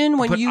emotion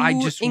when you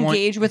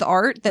engage with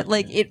art that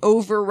like it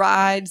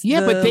overrides. Yeah,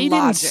 but they didn't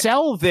logic.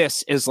 sell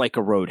this as like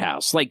a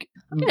Roadhouse. Like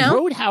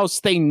Roadhouse,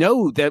 they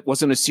know that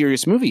wasn't a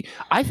serious movie.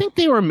 I think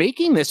they were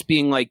making this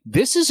being like,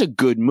 this is a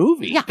good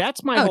movie. Yeah.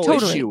 That's my whole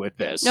issue with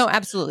this. No,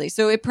 absolutely.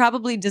 So it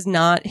probably does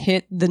not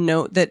hit the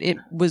note that it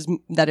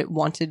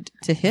wanted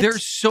to hit.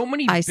 There's so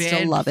many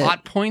bad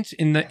plot points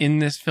in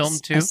this film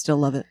too. I still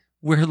love it.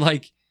 Where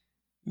like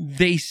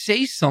they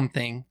say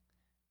something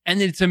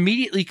and it's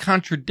immediately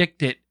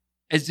contradicted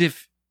as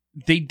if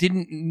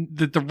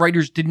that the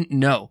writers didn't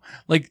know.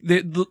 Like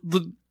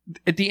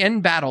at the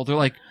end battle, they're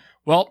like,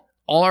 well,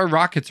 all our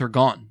rockets are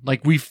gone.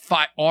 Like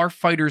our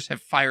fighters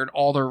have fired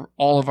all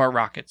of our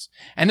rockets.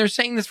 And they're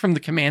saying this from the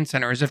command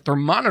center as if they're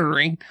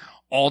monitoring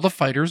all the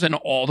fighters and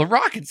all the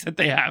rockets that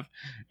they have.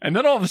 And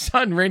then all of a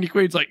sudden Randy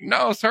Quaid's like,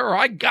 no, sir,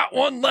 I got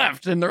one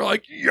left. And they're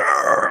like,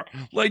 yeah,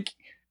 like,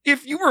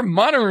 if you were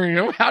monitoring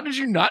him, how did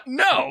you not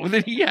know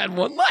that he had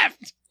one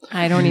left?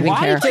 I don't even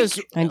care.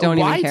 I don't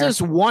even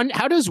care.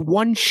 How does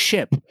one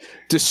ship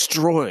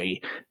destroy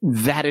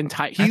that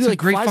entire? That's a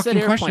great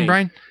fucking question,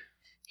 Brian.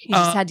 You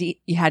had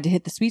to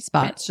hit the sweet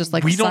spot. It's just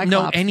like we don't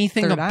know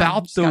anything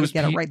about those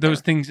right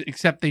things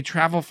except they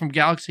travel from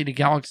galaxy to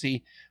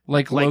galaxy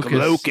like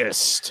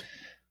Locust.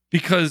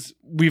 Because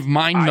we've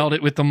mind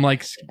melded with them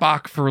like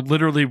Spock for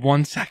literally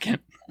 1 second.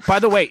 By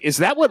the way, is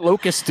that what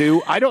locusts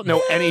do? I don't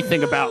know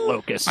anything about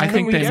locusts. I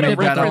think they made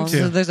that up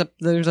too.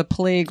 There's a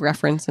plague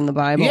reference in the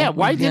Bible. Yeah,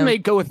 why didn't they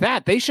go with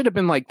that? They should have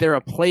been like, they're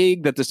a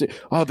plague that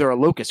they're a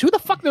locust. Who the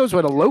fuck knows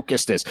what a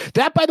locust is?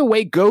 That, by the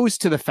way, goes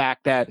to the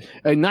fact that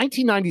in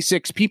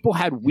 1996, people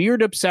had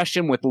weird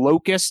obsession with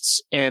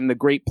locusts and the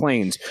Great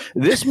Plains.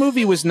 This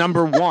movie was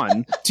number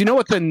 1. Do you know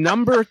what the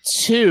number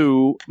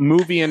 2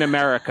 movie in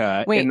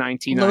America in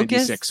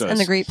 1996 was? And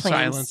the Great Plains.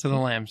 Silence of the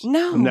Lambs.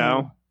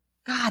 No.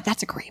 God,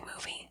 that's a great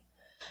movie.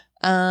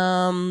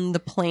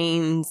 The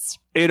Plains.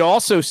 It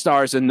also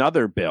stars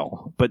another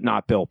Bill, but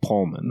not Bill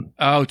Pullman.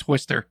 Oh,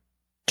 Twister,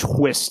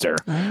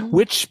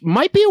 which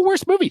might be a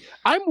worse movie.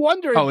 I'm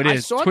wondering. Oh, it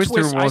is.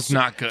 Twister was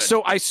not good.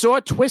 So I saw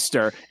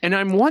Twister, and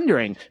I'm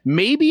wondering,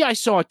 maybe I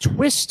saw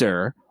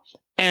Twister,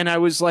 and I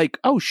was like,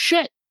 oh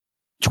shit,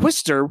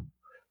 Twister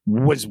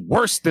was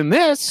worse than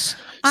this.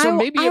 So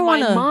maybe in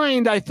my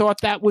mind, I thought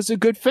that was a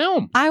good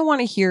film. I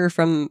want to hear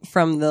from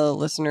the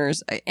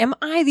listeners. Am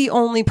I the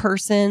only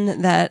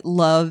person that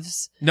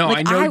loves? No,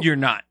 I know you're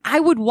not. I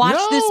would watch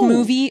this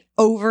movie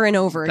over and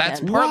over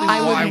That's again. partly why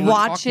I would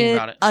watch it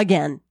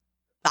again.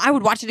 I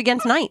would watch it again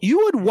tonight. You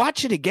would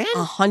watch it again?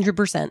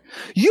 100%.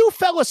 You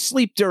fell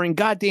asleep during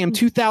goddamn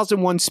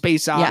 2001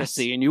 Space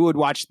Odyssey, Yes. and you would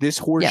watch this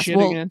horse Yes, shit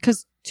well, again?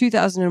 because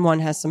 2001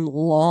 has some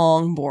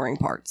long, boring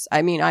parts.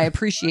 I mean, I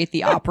appreciate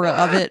the opera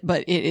of it,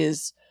 but it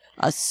is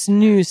a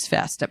snooze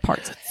fest at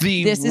parts.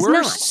 This is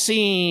worst not.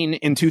 scene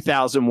in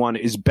 2001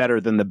 is better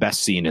than the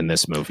best scene in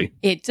this movie.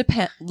 It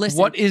depends. Listen,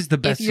 What is the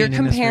best if you're scene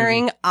in this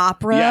comparing movie?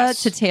 opera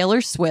Yes. to Taylor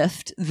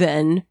Swift,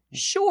 then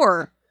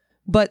sure.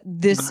 But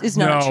this is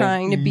not No,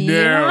 trying to be no,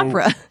 an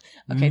opera.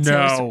 Okay,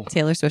 no.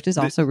 Taylor Swift is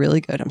also really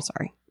good. I'm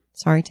sorry.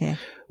 Sorry, Tay.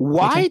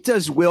 Why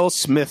does Will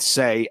Smith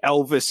say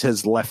Elvis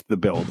has left the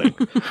building?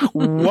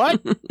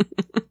 What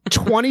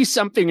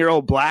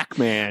 20-something-year-old black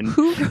man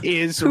Who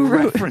is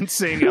wrote-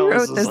 referencing who Elvis wrote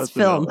has this left the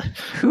film? building?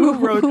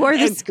 Who are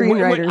the and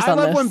screenwriters I on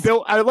love this?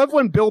 when I love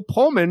when Bill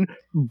Pullman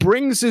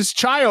brings his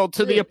child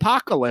to the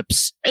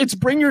apocalypse. It's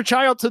bring your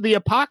child to the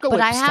apocalypse.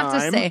 But I have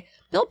time. to say,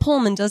 Bill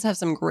Pullman does have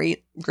some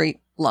great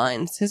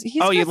lines. He's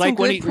Oh, got you some like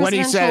when good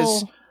he says,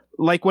 presidential-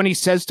 like when he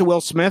says to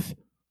Will Smith,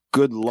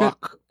 "Good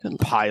luck, good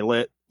luck."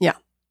 pilot." Yeah.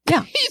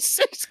 Yeah.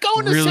 he's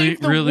going to Really,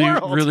 save the really,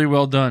 world. really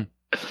well done.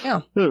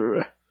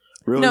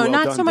 Really No, well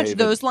not done, so much David.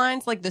 those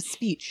lines, like the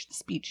speech. The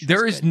speech.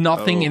 There was is good.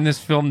 nothing Oh. in this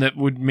film that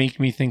would make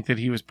me think that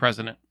he was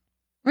president.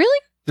 Really?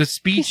 The He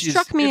speech is.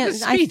 struck me the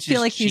as I speech feel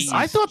is like he's. cheese.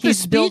 I thought the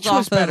he's built speech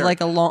was off of better.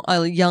 like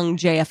a young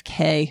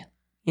JFK.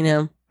 You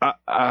know,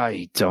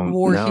 I don't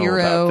war know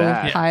hero,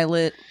 about that.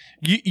 pilot.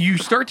 You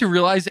start to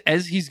realize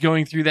as he's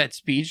going through that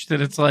speech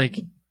that it's like.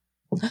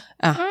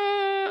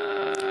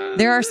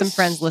 There are some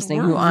friends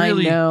listening who we're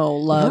really- I know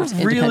loved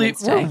We're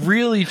Independence Day.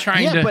 really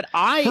trying Yeah, to. but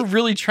we're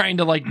really trying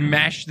to like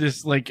mash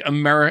this like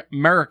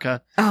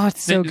America Oh,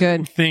 it's so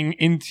good. thing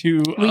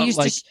into We used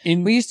to like sh-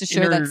 in, We used to show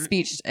that inner-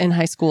 speech in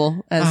high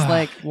school as Ah,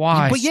 like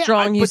why? But yeah,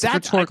 strong but use of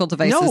that's- rhetorical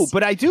devices. No,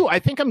 but I do. I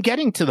think I'm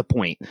getting to the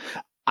point.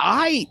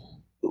 I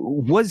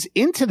was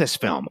into this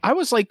film. I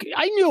was like,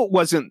 I knew it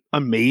wasn't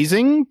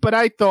amazing, but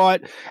I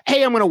thought,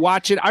 hey, I'm going to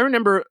watch it. I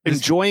remember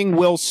enjoying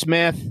Will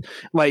Smith,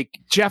 like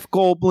Jeff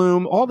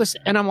Goldblum, all this.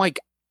 And I'm like,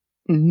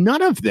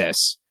 none of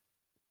this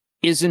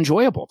is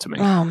enjoyable to me.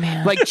 Oh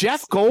man, Like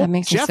Jeff that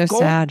makes me so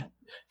sad.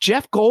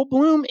 Jeff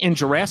Goldblum in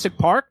Jurassic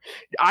Park,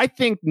 I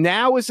think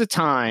now is the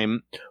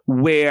time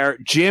where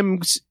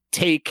Jim's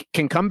take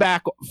can come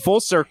back full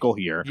circle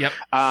here.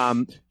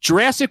 Yep.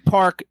 Jurassic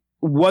Park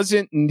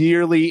wasn't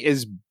nearly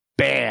as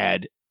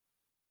bad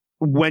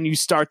when you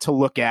start to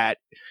look at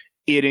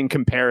it in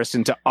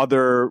comparison to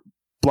other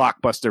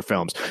blockbuster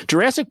films.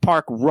 Jurassic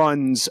Park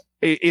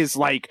is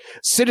like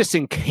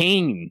Citizen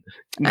Kane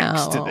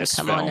next to Oh, this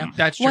come on film. now.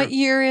 That's true. What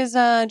year is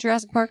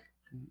Jurassic Park?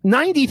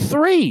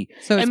 93.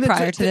 So it's And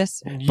prior to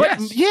this. But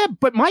Yes. yeah,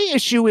 but my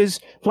issue is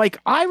like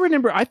I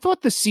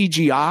thought the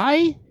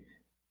CGI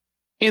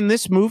in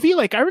this movie,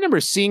 like I remember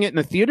seeing it in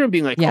the theater and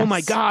being like, Yes. "Oh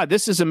my god,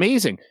 this is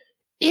amazing."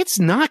 It's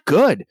not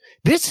good.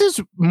 This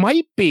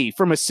might be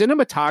from a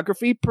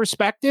cinematography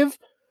perspective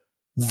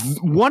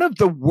one of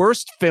the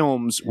worst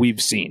films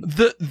we've seen.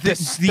 The The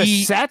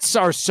sets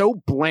are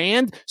so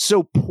bland,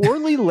 so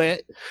poorly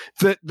lit.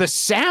 The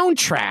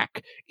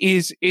soundtrack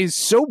is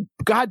so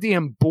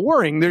goddamn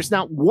boring. There's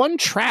not one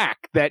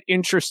track that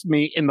interests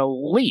me in the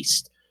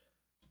least.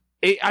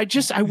 I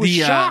was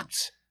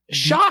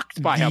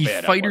shocked by how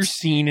bad the fighter it was.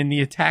 scene and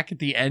the attack at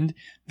the end.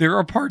 There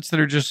are parts that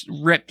are just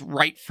ripped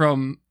right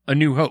from A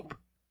New Hope.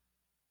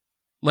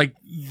 Like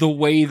the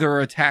way they're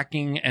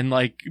attacking and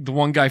like the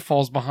one guy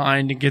falls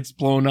behind and gets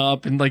blown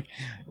up and like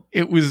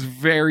it was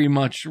very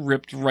much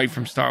ripped right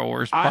from Star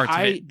Wars parts of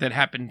it that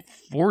happened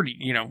 30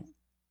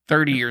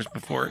 years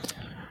before it.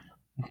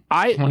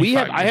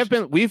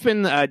 We've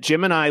been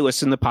Jim and I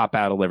listen to Pop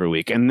Battle every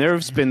week, and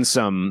there's been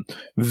some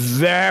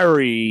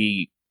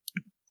very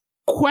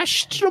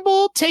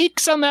questionable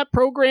takes on that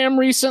program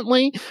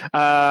recently,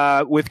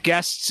 with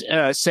guests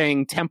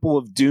saying Temple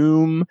of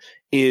Doom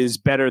is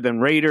better than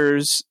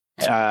Raiders.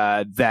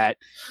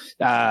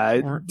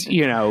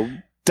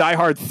 Die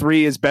Hard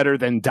 3 is better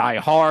than Die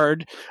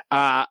Hard.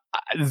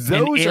 Those And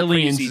are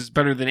Aliens crazy. is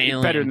better than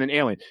Alien. Better than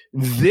Alien.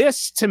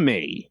 This to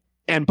me,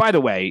 and by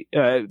the way,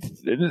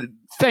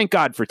 thank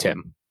God for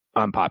Tim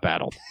on Pop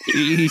Battle.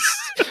 He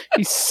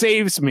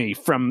saves me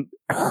from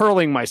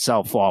hurling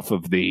myself off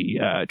of the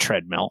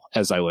treadmill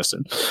as I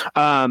listen.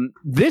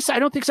 This I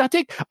don't think is a hot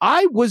take.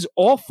 I was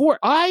all for.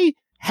 I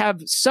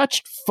have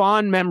such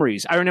fond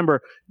memories. I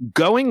remember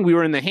we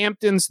were in the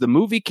Hamptons. The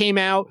movie came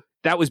out.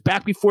 That was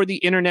back before the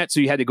internet,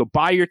 so you had to go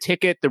buy your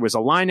ticket. There was a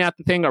line out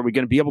the thing. Are we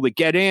going to be able to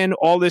get in?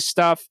 All this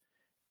stuff.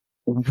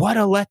 What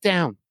a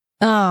letdown.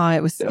 Oh,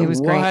 it was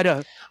great.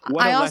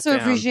 I also letdown.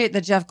 appreciate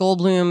that Jeff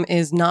Goldblum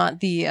is not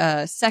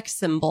the sex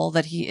symbol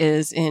that he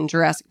is in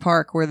Jurassic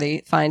Park, where they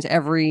find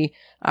every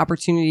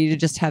opportunity to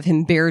just have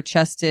him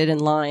bare-chested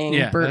and lying,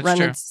 Yeah, Burt that's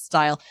Reynolds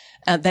style.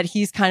 That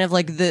he's kind of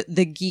like the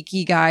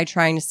geeky guy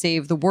trying to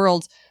save the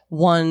world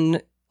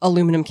one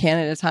aluminum can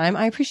at a time.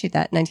 I appreciate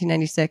that,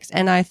 1996.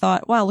 And I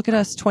thought, wow, look at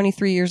us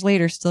 23 years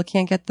later, still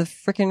can't get the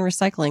freaking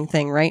recycling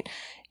thing right.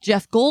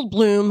 Jeff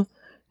Goldblum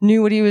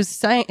knew what he was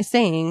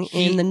saying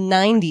in the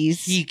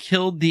 90s. He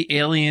killed the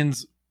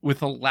aliens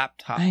with a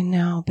laptop. I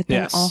know, but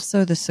then Yes.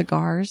 also the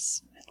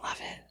cigars. I love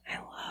it. I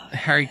love it.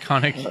 Harry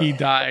Connick, he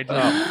died.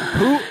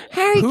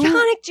 Harry Who-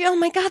 Connick. Oh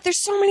my God! There's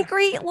so many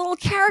great little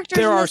characters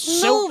There in are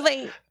this so-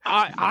 movie.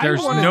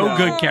 There's wanna no know-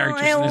 good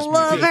characters I in this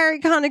love movie. Harry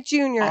Connick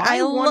Jr. I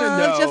I wanna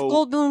love Jeff know-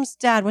 Goldblum's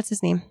dad. What's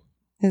his name?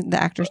 The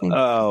actor's name.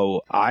 Oh,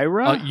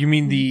 Ira? You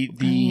mean the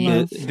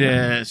love-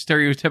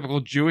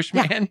 stereotypical Jewish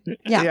Yeah. man?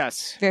 Yeah.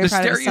 Yes. Very The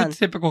proud of his son.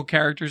 stereotypical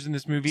characters in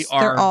this movie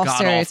are They're all god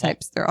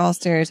stereotypes. They're all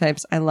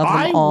stereotypes. I love them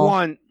I all.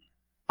 want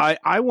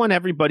I want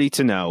everybody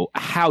to know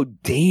how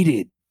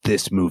dated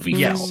this movie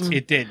Yes, felt.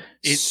 it did.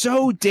 It's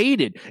So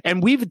dated.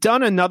 And we've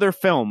done another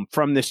film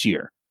from this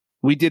year.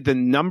 We did the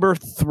number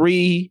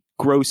 3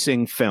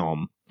 grossing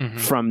film Mhm.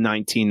 from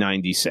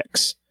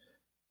 1996.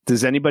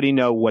 Does anybody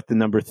know what the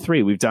number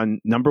 3? We've done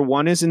number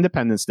 1 is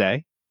Independence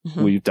Day.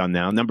 Mhm. We've done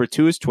now. Number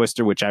 2 is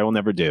Twister, which I will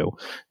never do.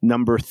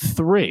 Number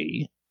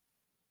 3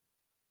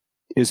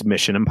 is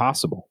Mission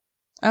Impossible.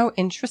 Oh,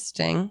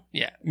 interesting.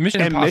 yeah.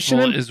 Mission And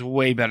Impossible Mission- is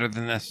way better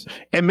than this.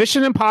 And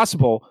Mission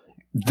Impossible,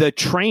 the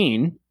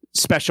train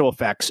special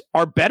effects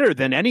are better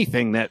than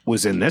anything that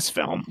was in this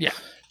film. Yeah.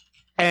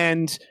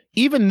 And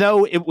even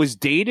though it was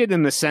dated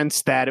in the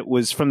sense that it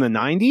was from the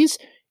 90s,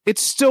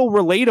 it's still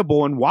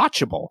relatable and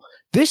watchable.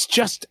 This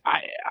just,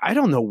 I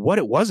don't know what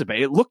it was about.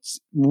 It looks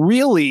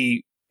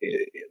really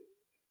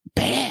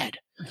bad.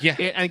 Yeah.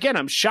 And again,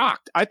 I'm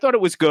shocked. I thought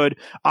it was good.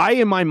 I,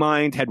 in my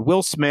mind, had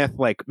Will Smith,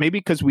 like maybe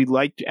because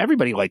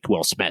everybody liked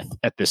Will Smith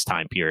at this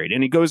time period.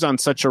 And he goes on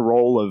such a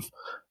roll of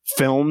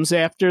films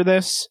after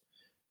this.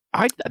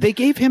 They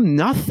gave him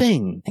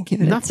nothing. I give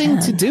it Nothing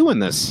a 10. to do in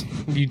this.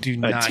 You do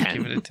not 10.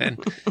 give it a 10.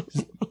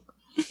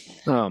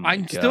 Oh my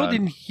I still God.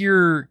 didn't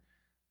hear,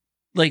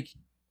 like,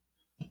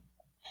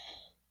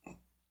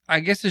 I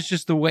guess it's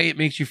just the way it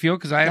makes you feel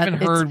because I haven't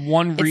it's- heard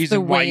one the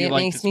reason why way you it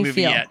like makes this me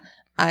movie feel. yet.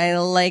 I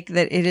like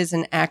that it is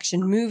an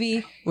action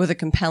movie with a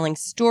compelling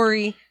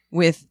story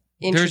with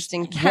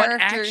interesting What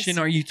characters. action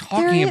are you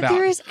talking about?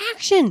 There is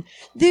action.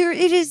 There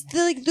it is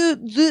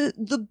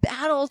the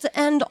battle to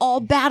end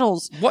all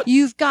battles. What?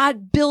 You've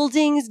got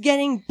buildings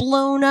getting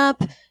blown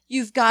up.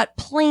 You've got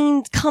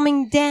planes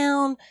coming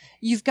down.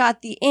 You've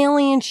got the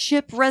alien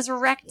ship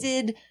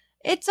resurrected.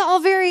 It's all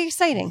very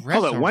exciting.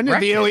 Hold on. When did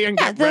the Resurrected? alien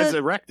Yeah, get the-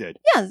 resurrected?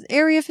 Yeah,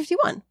 Area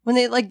 51. When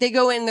they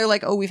go in, they're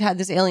like, "Oh, we've had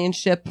this alien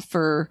ship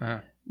for Uh.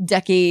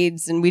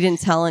 decades, and we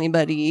didn't tell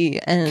anybody."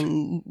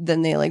 And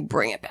then they like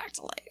bring it back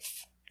to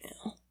life. You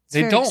know, it's They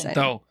very don't, exciting.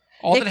 though.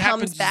 All It that comes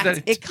happens back. is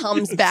that It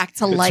comes back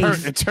to It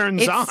life.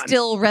 turns It's on.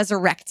 still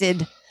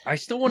resurrected. I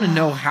still want to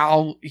know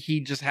how he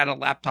just had a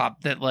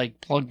laptop that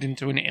like plugged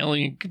into an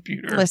alien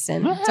computer.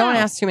 Listen, Wow. don't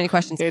ask too many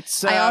questions.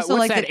 It's I also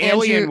what's like that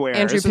Alienware,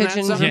 Andrew isn't that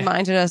Pigeon something?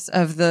 reminded us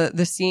of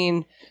the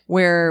scene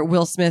where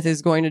Will Smith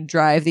is going to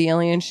drive the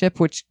alien ship,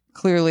 which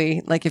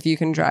clearly, like, if you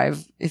can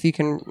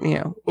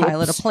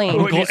pilot Oops. a plane,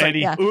 Uncle He's like, Eddie.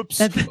 yeah, Oops.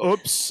 that-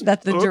 oops.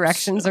 that the oops.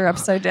 directions are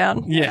upside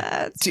down. Yeah.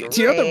 That's Do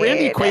you know the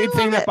Randy great. I Quaid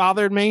thing love that it.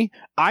 bothered me?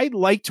 I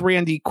liked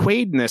Randy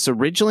Quaid in this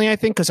originally, I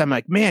think, because I'm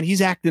like, man,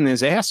 he's acting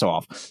his ass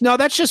off. No,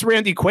 that's just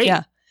Randy Quaid.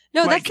 Yeah.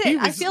 No, Like, that's he it.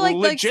 I was feel like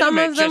some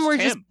legitimate, of them just were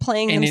just him.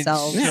 playing And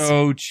themselves. it's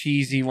so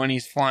cheesy when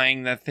he's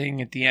flying that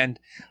thing at the end.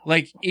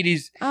 Like it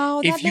is.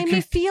 Oh, if that you made me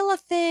can- feel a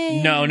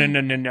thing. No. It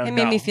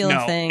made me feel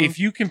a thing. If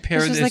you compare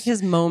This was this, like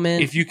his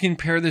moment. if you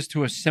compare this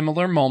to a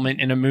similar moment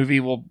in a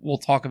movie, we'll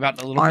talk about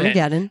in a little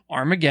bit.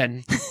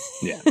 Armageddon.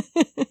 Yeah.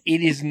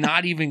 It is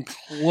not even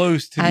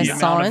close to I the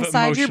saw amount of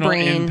inside your emotional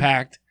brain.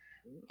 impact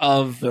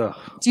of. Ugh.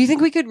 Do you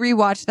think we could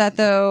rewatch that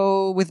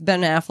though with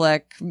Ben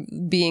Affleck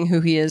being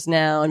who he is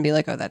now and be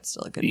like, oh, that's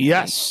still a good movie?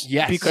 Yes.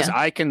 Yes. Because Yeah.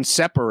 I can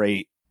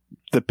separate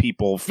the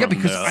people from Yeah,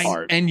 because the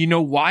art. and you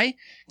know why?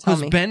 Tell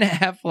Because me. Ben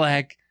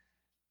Affleck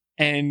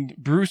and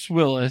Bruce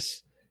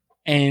Willis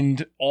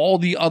and all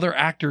the other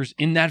actors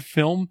in that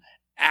film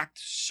act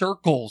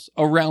circles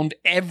around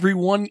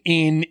everyone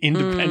in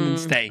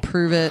Independence Day.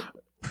 Prove it.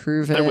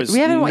 There was We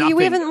haven't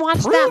nothing-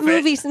 watched Prove that it.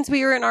 movie since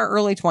we were in our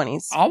early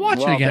 20s. I'll watch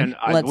it again.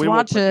 then Let's we will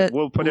watch put- it.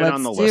 We'll put it Let's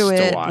on the do list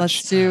it. to watch.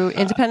 Let's do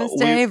Independence we-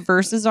 Day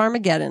versus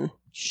Armageddon.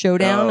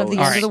 Showdown of the Oh,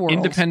 All end right, of the world.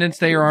 Independence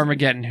Day or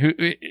Armageddon? Who?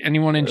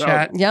 Anyone in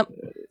chat? Yep.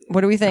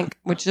 What do we think?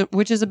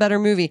 Which is a better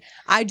movie?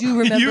 I do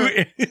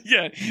remember.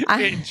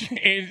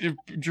 And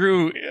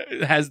Drew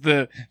has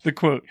the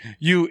quote: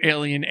 "You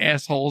alien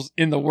assholes!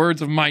 In the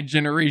words of my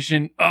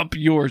generation, up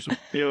yours."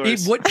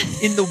 What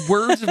in the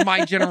words of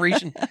my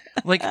generation?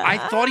 Like I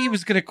thought he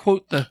was going to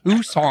quote the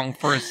Who song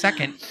for a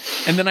second,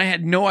 and then I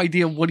had no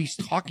idea what he's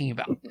talking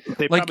about.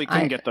 They like, probably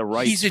couldn't get the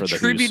rights He's for the Who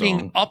attributing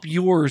song. "Up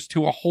Yours"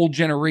 to a whole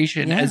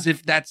generation Yeah. as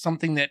if that's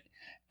something that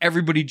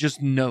everybody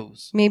just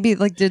knows. Maybe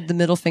did the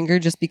middle finger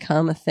just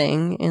become a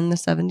thing in the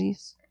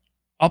 70s?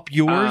 Up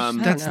yours? I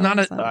That's don't know.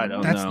 not a. I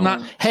don't That's know.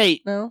 not. Hey,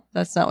 No,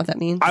 that's not what that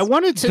means. I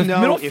wanted to The know.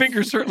 middle if-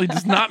 finger certainly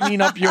does not mean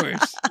up yours.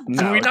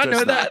 No, Do we it not does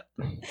know that?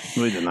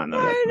 We did not know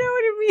I that. know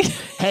what it means.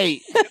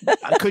 Hey,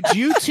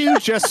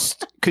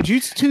 could you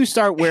two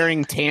start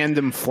wearing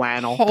tandem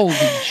flannel Holy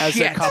as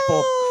shit! a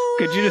couple?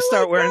 Could you just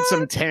start wearing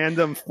some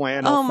tandem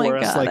flannel Oh my for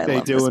us god! like I they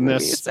love do in movie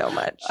this? so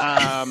much.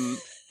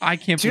 I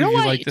can't Do you believe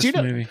know you what- like do you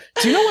this know- movie.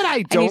 Do you know what I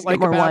need don't to like get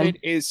more about wine. it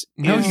is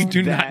No, is you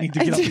do that- not need to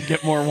get up and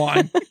get more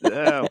wine.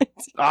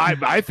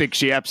 I think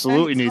she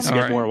absolutely needs to All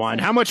get right. more wine.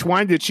 How much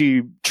wine did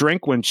she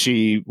drink when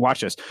she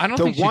watched this? I don't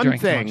The think she one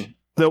drank thing,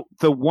 much.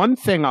 the one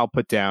thing I'll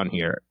put down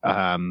here,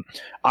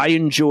 I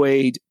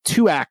enjoyed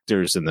two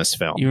actors in this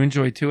film. You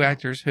enjoy two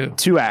actors who?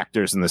 Two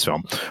actors in this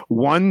film.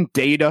 One,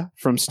 Data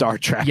from Star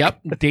Trek.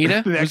 Yep,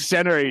 Data The Next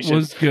Generation.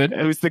 was good.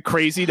 It was the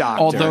crazy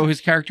doctor. Although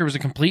his character was a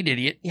complete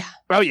idiot.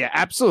 oh yeah,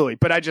 absolutely.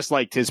 But I just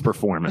liked his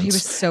performance. He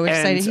was so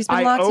excited. And He's been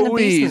I locked in a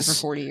basement always- for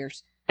 40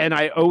 years. And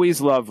I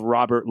always love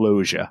Robert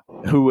Loggia,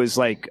 who was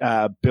like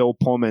Bill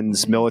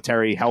Pullman's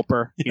military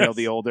helper. You know, Yes.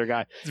 the older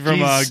guy. From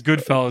He's-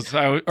 Goodfellas.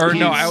 I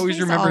always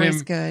He's remember always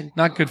him. good.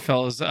 Not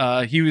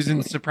Goodfellas. He was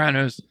in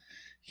Sopranos.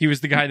 He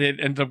was the guy that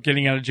ended up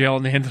getting out of jail,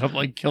 and they ended up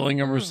like killing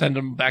him or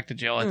sending him back to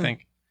jail. I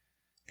think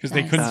because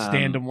they Nice. couldn't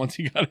stand him once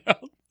he got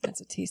out. That's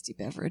a tasty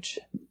beverage.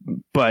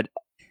 But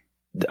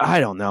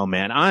I don't know,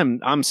 man.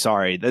 I'm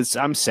sorry.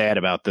 I'm sad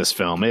about this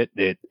film.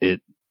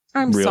 It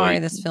I'm Really? sorry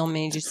this film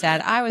made you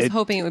sad. I was It-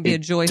 hoping it would be a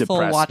it joyful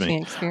depressed watching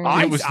me. experience.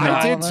 I It was for not.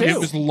 all did of us. too. It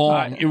was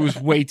long. It was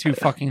way too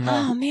fucking Oh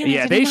long. man,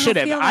 yeah, I they did not should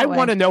have. feel I that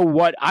want to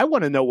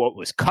way. know what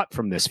was cut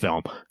from this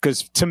film,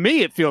 because to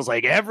me it feels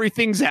like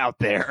everything's out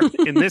there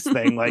in this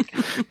thing. Like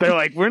they're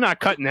like, we're not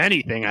cutting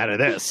anything out of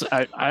this.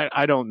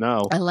 I don't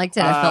know. I liked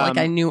it. I felt like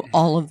I Um, knew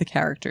all of the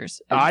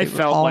characters. I They were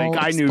felt all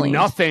like I knew explained.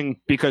 nothing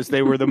because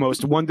they were the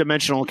most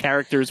one-dimensional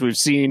characters we've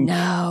seen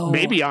No,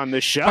 maybe on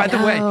this show. By the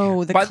way,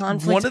 No, the but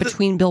conflict one of the-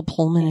 between Bill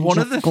Pullman and One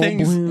Jeff of the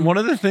things. Goldblum. One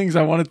of the things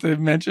I wanted to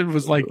mention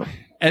was like,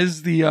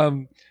 as the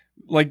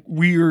like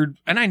weird,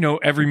 and I know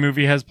every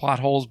movie has plot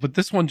holes, but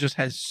this one just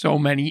has so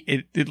many.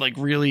 It like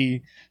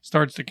really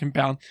starts to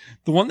compound.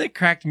 The one that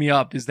cracked me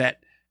up is that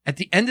at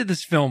the end of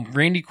this film,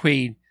 Randy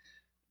Quaid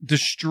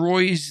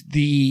destroys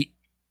the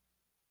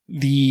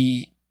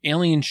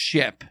alien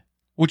ship,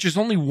 which is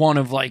only one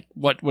of like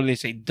what do they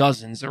say,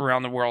 dozens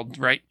around the world,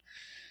 right?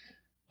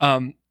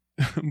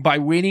 By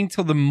waiting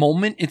till the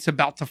moment it's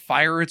about to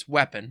fire its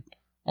weapon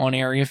on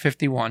Area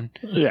 51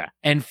 Yeah,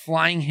 and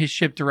flying his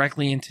ship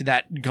directly into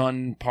that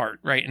gun part,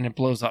 right? And it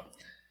blows up.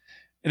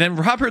 And then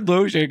Robert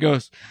Loggia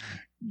goes,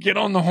 get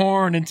on the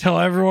horn and tell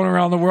everyone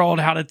around the world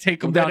how to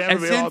take them Then down.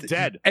 everybody all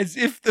dead. As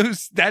if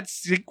that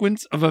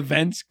sequence of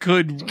events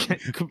could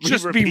Could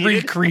just be repeated?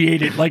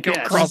 recreated like Yes.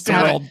 across the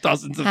Have it- world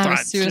dozens of have a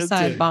times.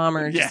 suicide Just-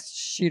 bomber yeah. just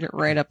shoot it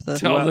right up the,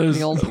 Tell those-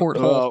 the old Oh,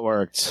 porthole. it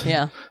worked.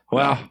 Yeah,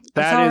 Well, it's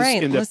that all is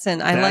right. in the-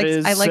 Listen, I that liked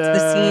is,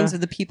 the scenes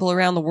of the people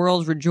around the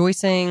world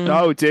rejoicing.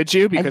 Oh, did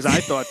you? Because I- I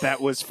thought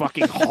that was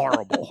fucking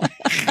horrible.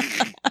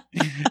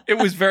 It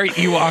was very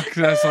Ewok.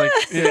 That's like,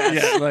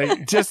 yeah,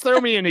 like Just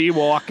throw me an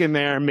Ewok in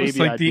there, and maybe it's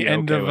like I'd the be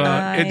end okay of with it.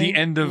 at the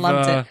end of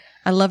loved it.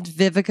 I loved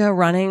Vivica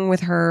running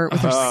with her Oh,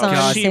 son,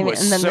 God. she saying-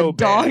 was and then so the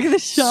dog, bad. the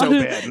shot, So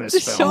of, bad in this the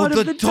film. shot of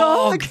the the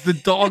dog. the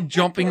dog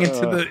jumping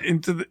into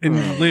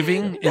the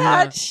living in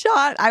That the,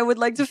 shot, I would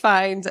like to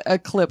find a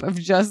clip of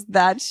just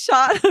that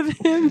shot of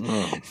him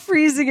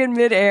freezing in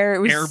midair. It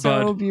was Air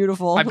so Bud.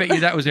 beautiful. I bet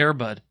you that was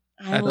Airbud.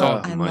 I that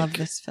love, dog. I Oh, my love God.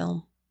 this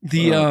film.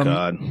 The Oh,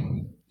 God.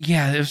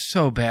 yeah, it was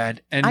so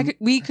bad. And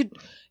we could.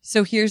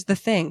 So here's the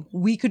thing: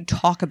 we could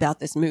talk about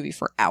this movie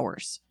for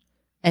hours,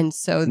 and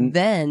so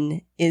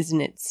then, isn't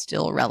it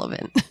still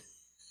relevant?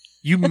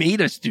 you made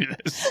us do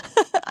this.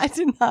 I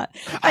did not.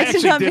 I I did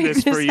actually not did make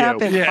this this for you.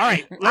 happen. Yeah. All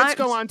right, let's I'm-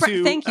 go on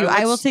to. Thank you.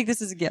 I will let's- take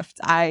this as a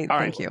gift. I All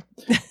thank right.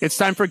 you. It's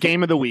time for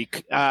game of the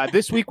week.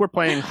 This week we're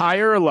playing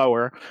higher or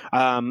lower.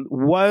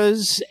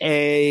 Was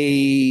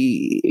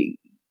a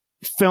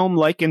film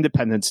like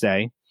Independence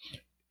Day.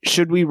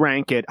 Should we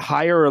rank it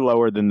higher or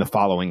lower than the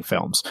following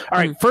films? All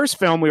right, first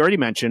film we already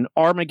mentioned,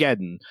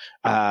 Armageddon.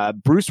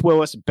 Bruce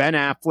Willis, Ben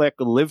Affleck,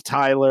 Liv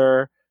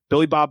Tyler,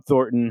 Billy Bob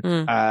Thornton,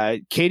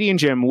 Katie and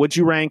Jim. Would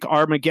you rank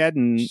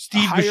Armageddon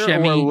Steve higher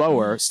Buscemi. or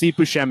lower? Steve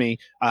Buscemi,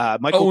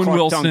 Michael Owen Clark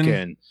Wilson.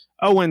 Duncan,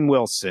 Owen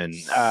Wilson.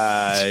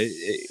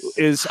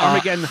 Is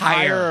Armageddon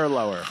higher or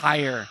lower?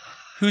 Higher.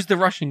 Who's the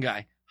Russian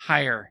guy?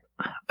 Higher.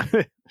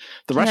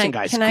 The Russian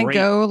guy's Can great. I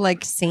go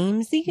like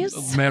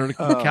samesies? American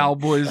Oh.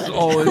 Cowboys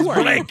always Who are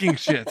you? breaking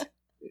shit.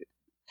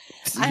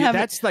 I haven't-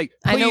 That's like.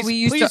 I know please- we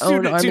used please to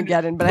own do-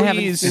 Armageddon, but I haven't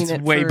please, seen It's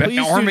it. way for- better.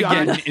 Please do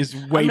Armageddon not- is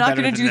way I'm not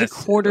better going to than do the this.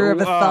 quarter of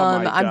a Oh,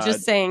 thumb. my I'm God.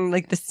 just saying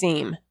like the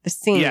same. The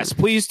same. Yes,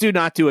 please do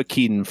not do a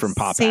Keaton from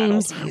Pop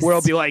Adult, Samesies. where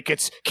it'll be like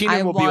Keaton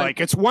I will be want- like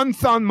it's one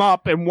thumb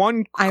up and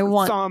one I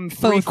want thumb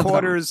both of them.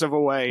 3/4 of a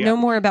way. No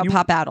more about You-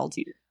 Pop Addled.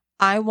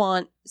 I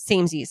want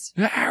samesies.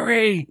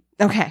 Harry.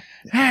 Okay,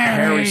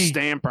 Harry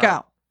Stamper.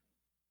 go.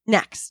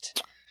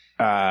 Next.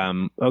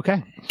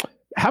 Okay.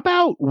 How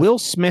about Will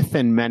Smith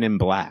and Men in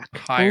Black?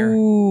 Higher.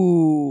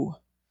 Ooh.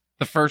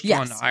 The first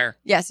Yes. one higher.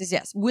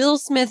 Yes. Will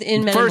Smith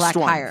in Men in Black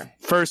one. higher.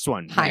 First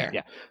one. Higher.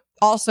 Yeah.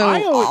 Also,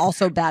 I always-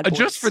 Bad Boys.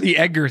 Just for the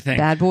Edgar thing.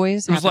 Bad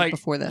Boys it was happened like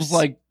before It this. was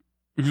like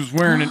he was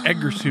wearing an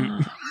Edgar suit.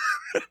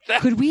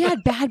 Could we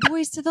add Bad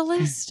Boys to the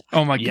list?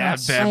 Oh my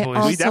Yes. god, Bad I Boys.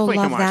 also We definitely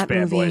love can watch that Bad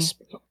movie. Boys.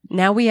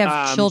 Now we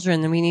have Um,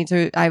 children, and we need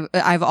to.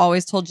 I've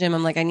always told Jim,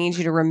 I'm like, I need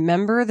you to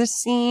remember the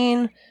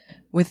scene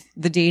with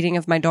the dating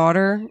of my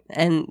daughter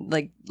and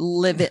like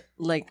live it,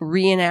 like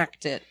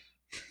reenact it.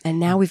 And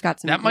now we've got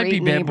some That might be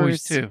great Bad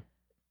neighbors. Boys too.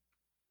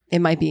 It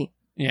might be.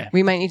 Yeah.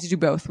 We might need to do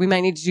both. We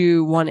might need to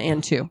do 1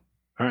 and 2.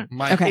 All right.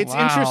 Okay. It's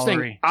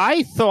interesting.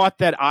 I thought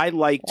that I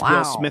liked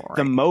Will Smith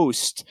the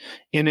most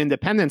in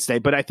Independence Day,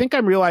 but I think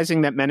I'm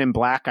realizing that Men in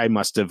Black I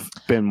must have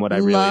been what I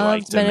really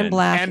liked. Men in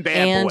Black and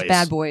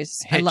Bad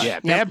Boys. Hitch.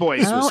 Bad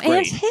Boys was and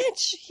great.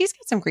 Hitch. He's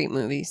got some great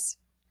movies.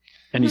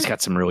 And he's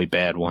got some really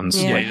bad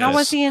ones. Yeah. like How this.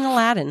 was he in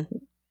Aladdin?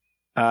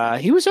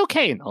 He was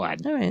okay in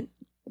Aladdin. All right.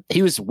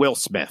 He was Will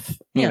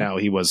Smith. You Yeah. know,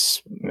 he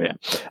was.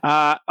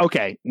 Yeah.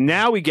 Okay.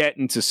 Now we get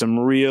into some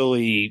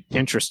really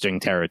interesting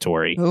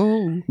territory.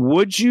 Oh.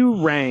 Would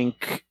you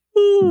rank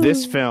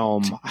this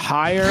film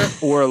higher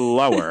or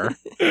lower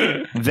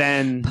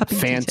than Puppy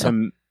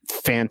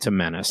Phantom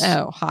Menace?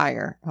 Oh,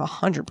 higher.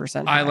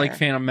 100% I like higher.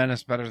 Phantom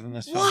Menace better than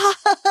this film. What?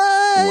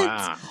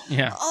 Wow.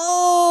 Yeah.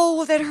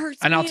 Oh, that hurts.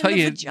 And me I'll in tell the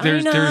you,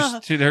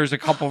 vagina. there's a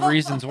couple of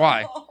reasons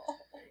why.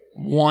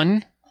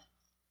 One,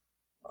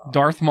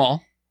 Darth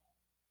Maul,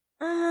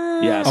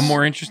 Yes. a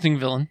more interesting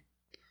villain.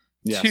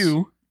 Yes.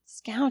 2,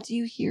 Scout, do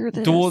you hear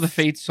this? Duel of the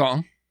Fates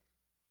song.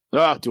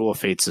 Oh, Duel of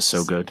Fates is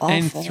so good. Awful.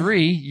 And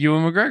 3,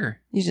 Ewan McGregor.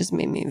 You just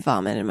made me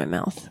vomit in my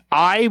mouth.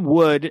 I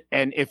would,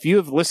 and if you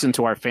have listened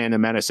to our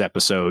Phantom Menace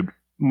episode,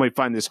 you might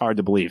find this hard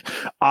to believe.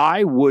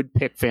 I would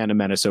pick Phantom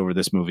Menace over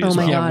this movie Oh as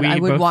my well. Yeah, god, we I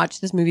would both-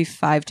 watch this movie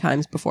 5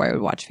 times before I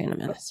would watch Phantom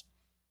Menace.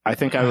 I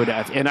think I would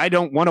have, and I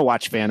don't want to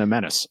watch Phantom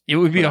Menace. It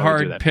would be But a I would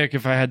do hard that. pick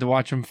if I had to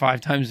watch them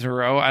 5 times in a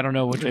row. I don't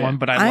know which Yeah. one,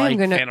 but I like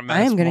Phantom I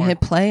Menace am gonna more. hit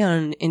play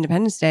on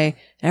Independence Day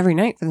every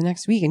night for the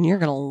next week, and you're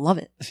gonna love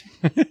it.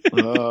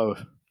 Oh,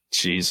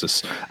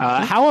 Jesus.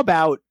 How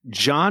about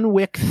John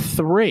Wick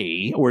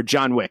 3, or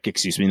John Wick,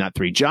 excuse me, not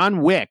 3,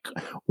 John Wick,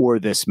 or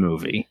this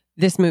movie?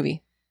 This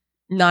movie,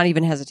 not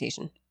even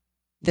hesitation.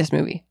 This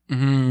movie.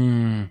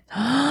 Mm.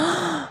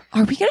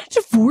 Are we gonna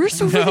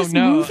divorce over this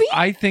movie?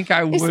 I think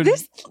I Is would.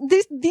 this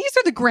these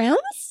are the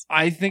grounds?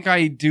 I think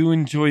I do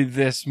enjoy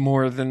this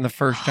more than the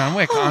first John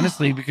Wick,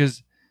 honestly,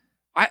 because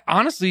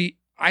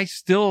I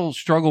still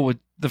struggle with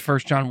the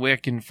first John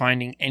Wick and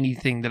finding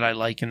anything that I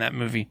like in that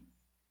movie.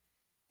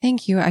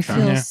 Thank you. I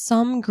feel Yeah.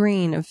 some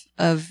grain of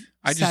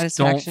I just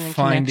satisfaction don't and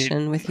find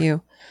connection with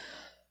you.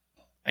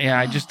 Yeah,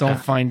 I just don't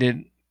find it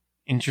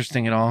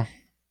interesting at all.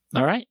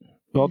 All right.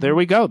 Well, there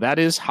we go. That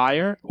is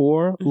higher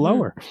or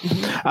lower.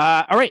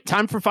 All right.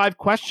 Time for 5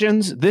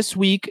 questions. This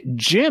week,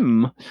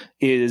 Jim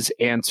is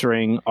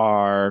answering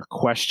our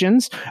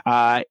questions.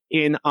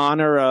 In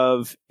honor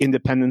of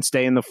Independence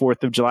Day and the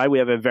 4th of July, we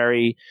have a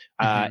very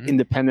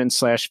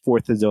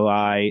Independence/4th of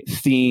July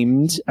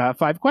themed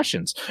 5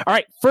 questions. All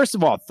right. First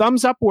of all,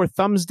 thumbs up or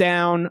thumbs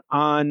down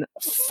on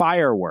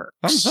fireworks?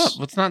 Thumbs up.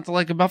 What's not to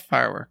like about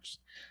fireworks?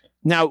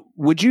 Now,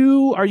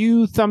 are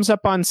you thumbs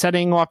up on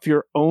setting off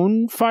your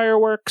own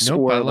fireworks? Nope,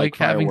 or I like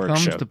having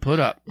fireworks thumbs show? to put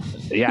up.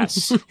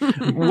 Yes.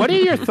 What are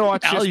your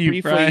thoughts, just Alley-oop,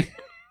 briefly? right?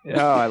 Oh,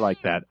 I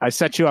like that. I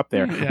set you up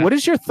there. Yeah. What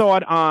is your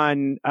thought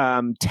on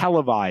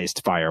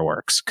televised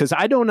fireworks? Because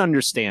I don't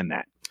understand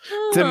that.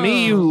 To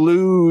me, you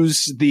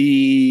lose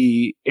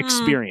the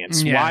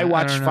experience. Yeah, Why I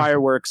watch don't know.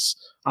 fireworks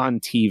on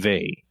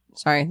TV?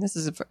 Sorry, this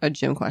is a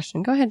Jim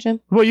question. Go ahead, Jim.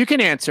 Well, you can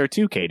answer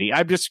too, Katie.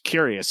 I'm just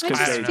curious. I 'cause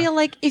just don't know. feel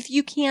like if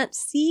you can't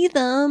see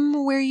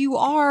them where you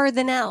are,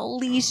 then at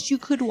least you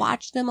could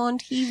watch them on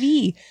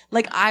TV.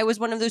 Like I was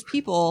one of those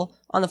people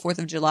on the 4th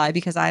of July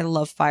because I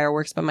love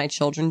fireworks, but my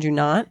children do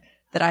not.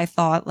 That I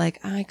thought like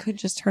I could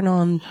just turn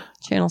on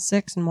Channel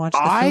 6 and watch the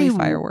Philly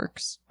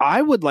fireworks.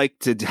 I would like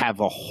to have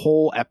a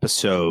whole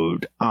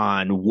episode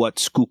on what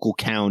Schuylkill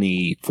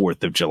County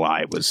 4th of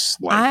July was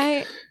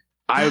like.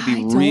 I would be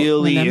don't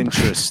really remember.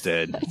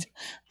 interested.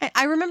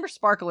 I remember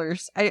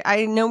sparklers.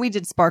 I know we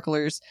did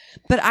sparklers,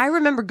 but I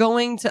remember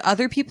going to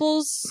other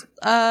people's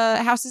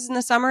houses in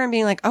the summer and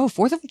being like, "Oh,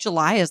 4th of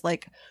July is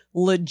like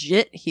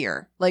legit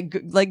here."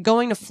 Like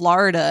going to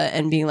Florida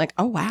and being like,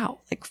 "Oh wow,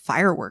 like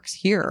fireworks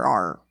here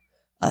are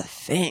a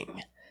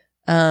thing."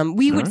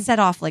 We would set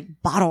off like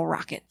bottle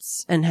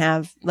rockets and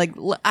have like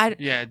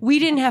Yeah. we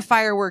didn't have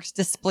fireworks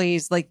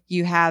displays like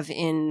you have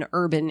in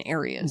urban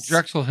areas.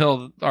 Drexel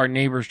Hill, our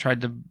neighbors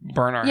tried to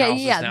burn our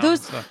houses down.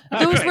 Those so-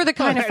 those Okay. were the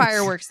kind of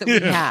fireworks that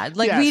we had.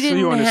 Like Yeah, we so you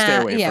didn't wanna stay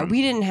have away from.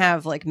 we didn't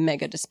have like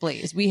mega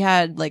displays. We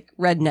had like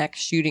rednecks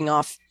shooting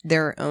off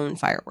their own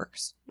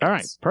fireworks. All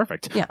right,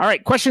 perfect. Yeah. All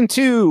right, question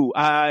 2.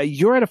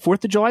 You're at a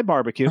 4th of July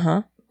barbecue,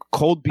 Uh-huh.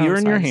 cold beer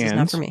in your This is not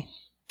hands. for me.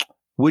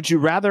 Would you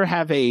rather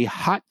have a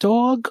hot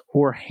dog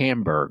or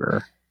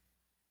hamburger?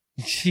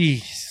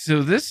 Geez,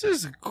 so this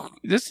is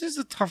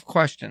a tough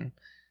question.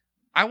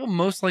 I will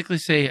most likely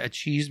say a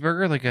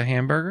cheeseburger, like a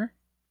hamburger.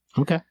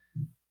 Okay.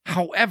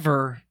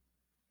 However,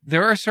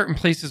 there are certain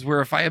places where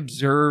if I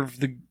observe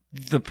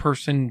the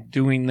person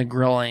doing the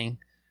grilling,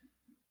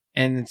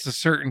 and it's a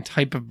certain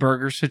type of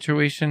burger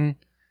situation,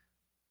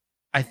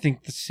 I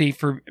think the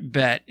safer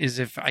bet is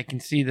if I can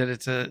see that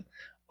it's a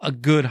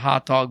good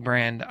hot dog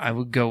brand, I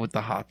would go with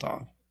the hot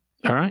dog.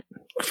 All right.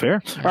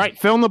 Fair. All right,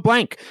 fill in the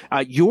blank.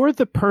 You're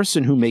the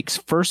person who makes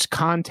first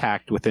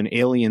contact with an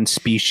alien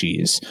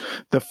species.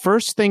 The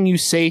first thing you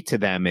say to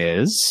them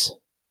is...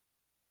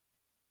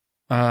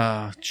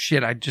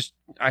 Shit,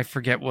 I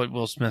forget what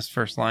Will Smith's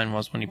first line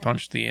was when he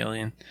punched the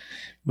alien.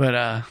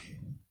 But,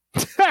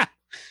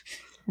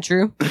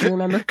 Drew, do you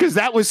remember? Because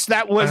that was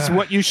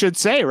what you should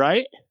say,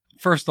 right?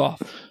 First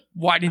off,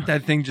 why didn't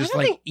that thing just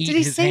eat did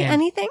he his say hand?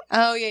 anything?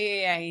 Oh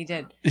yeah, he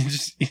did.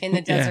 Just, In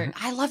the desert.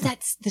 I love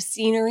the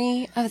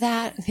scenery of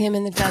that, of him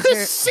in the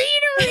desert.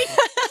 Scenery!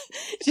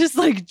 Just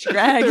like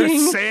dragging.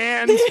 There's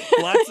sand,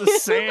 lots of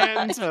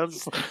sand. I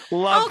just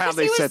love how 'cause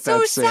they he was set so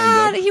that sad.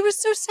 sand up. He was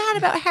so sad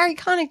about Harry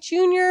Connick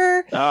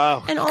Jr.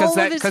 Oh, and all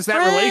of his because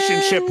that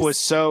relationship friends. was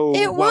so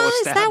It well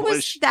was.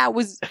 established. That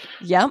was.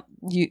 Yep.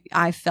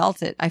 I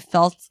felt it. I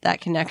felt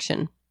that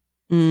connection.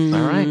 All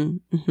right.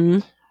 Mm-hmm.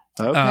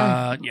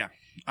 Okay. Yeah.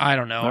 I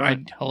don't know. All right.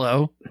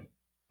 Hello?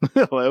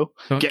 Hello.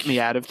 Don't- Get me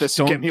out of this.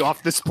 don't- Get me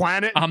off this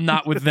planet. I'm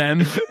not with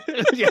them.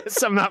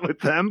 Yes, I'm not with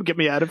them. Get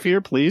me out of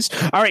here, please.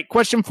 All right,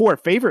 question 4,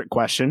 favorite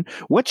question.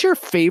 What's your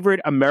favorite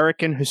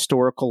American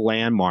historical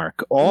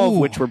landmark? All of Ooh.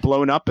 which were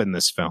blown up in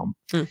this film.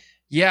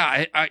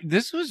 Yeah,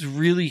 this was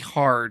really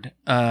hard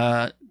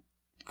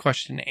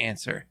question to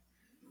answer.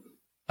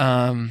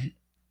 I'm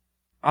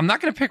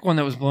not going to pick one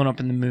that was blown up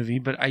in the movie,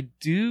 but I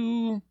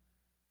do.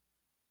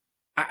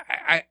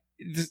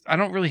 I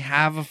don't really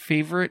have a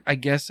favorite. I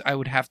guess I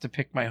would have to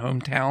pick my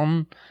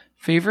hometown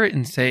favorite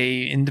and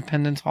say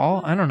Independence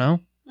Hall. I don't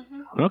know.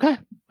 Okay.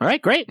 All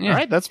right, great. Yeah. All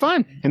right, that's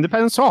fine.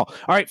 Independence Hall.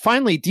 All right,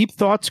 finally, deep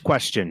thoughts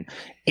question.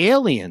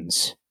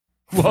 Aliens.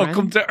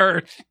 Welcome friend to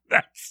Earth.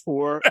 That's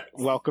or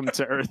welcome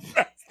to Earth.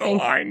 the Thank-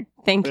 line.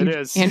 Thank It you,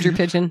 is. Andrew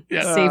Pigeon.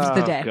 Yeah. Saved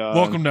the Oh, day. God.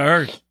 Welcome to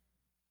Earth.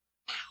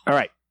 All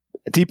right.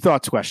 Deep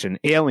thoughts question.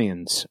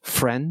 Aliens,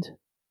 friend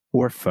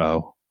or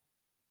foe?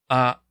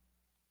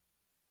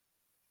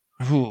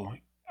 Who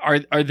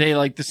are they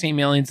like the same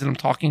aliens that I'm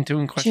talking to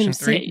in question Jim,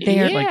 3? they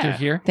are- Like they're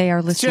here. They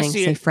are listening. just-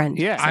 Say friend.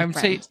 yeah. Say I'm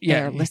friend. saying,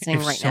 yeah. They are listening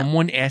if right now.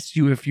 someone asks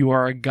you if you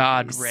are a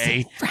god,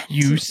 Ray, friend.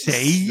 you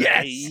say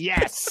yes.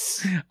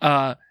 Yes.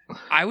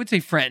 I would say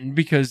friend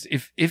because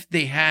if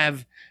they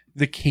have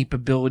the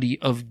capability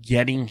of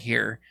getting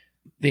here,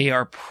 they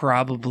are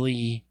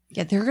probably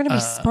Yeah, they're going to be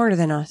smarter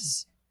than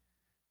us.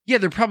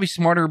 they're probably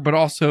smarter, but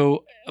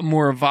also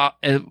more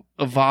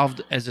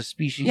evolved as a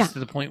species Yeah. to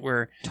the point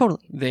where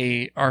Totally.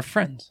 they are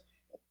friends.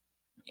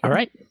 All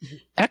right.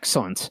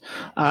 Excellent.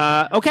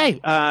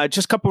 Okay.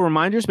 Just a couple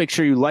reminders. Make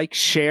sure you like,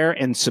 share,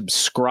 and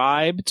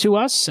subscribe to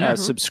us.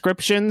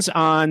 Subscriptions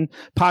on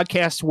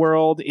Podcast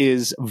World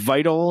is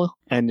vital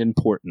and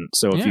important.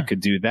 So if Yeah. you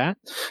could do that.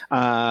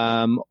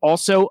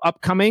 Also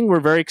upcoming, we're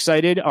very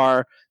excited.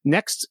 Our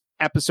next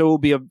episode will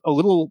be a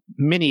little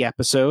mini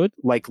episode,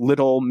 like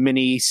little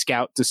mini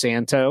Scout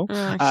DeSanto.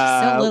 She's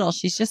so little.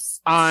 She's just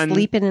on-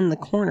 sleeping in the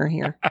corner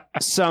here.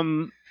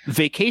 Some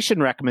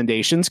vacation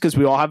recommendations because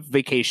we all have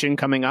vacation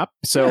coming up.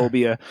 So it'll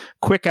be a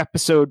quick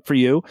episode for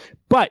you.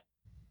 But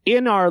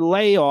in our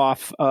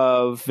layoff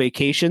of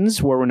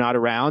vacations where we're not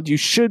around, you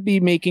should be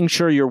making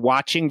sure you're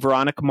watching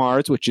Veronica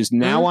Mars, which is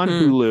now on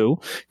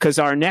Hulu, because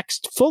our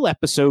next full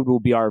episode will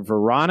be our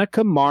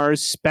Veronica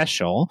Mars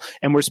special.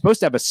 And we're supposed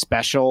to have a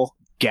special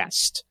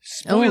guest.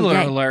 Spoiler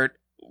yay. alert.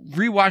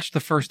 Rewatch the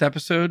first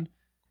episode.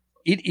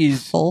 It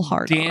is Full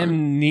hard.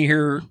 damn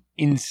near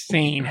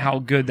insane how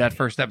good that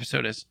first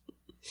episode is.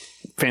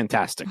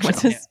 Fantastic. What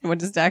show.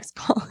 does Dax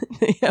call it?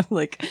 They have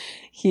like,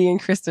 he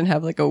and Kristen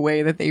have like a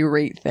way that they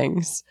rate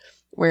things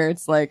where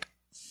it's like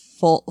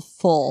full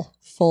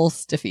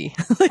stiffy.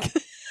 like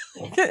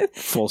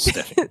Full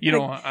stiff. You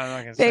know, I'm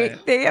not gonna say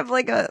it. they have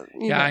like a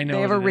I know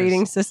they have a what it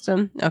rating is.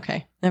 system.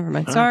 Okay, never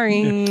mind.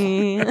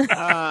 Sorry.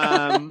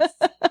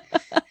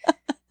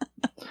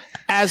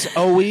 As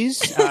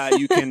always,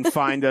 you can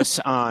find us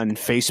on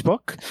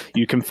Facebook.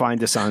 You can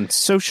find us on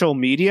social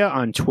media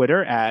on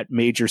Twitter at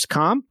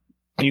MajorsCom.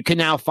 You can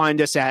now find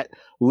us at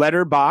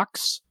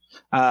Letterbox,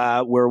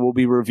 where we'll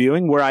be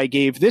reviewing, where I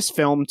gave this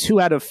film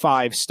 2 out of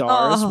 5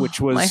 stars, which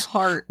my was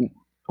heart.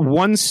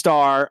 1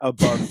 star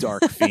above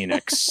Dark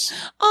Phoenix.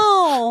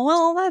 Oh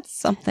well, that's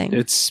something.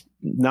 It's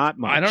not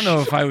much. I don't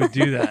know if I would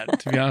do that,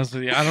 to be honest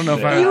with you. I don't know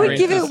if I you would would rate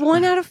give this. it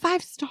 1 out of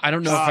 5 stars. I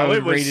don't know if I Oh, would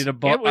it was- rate it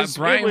above. it was-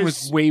 Brian it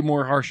was was- way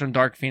more harsh on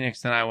Dark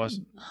Phoenix than I was.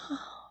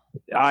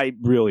 I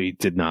really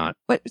did not.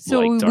 But so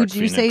like Dark would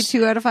you say Phoenix.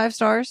 2 out of 5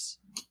 stars?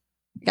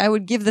 I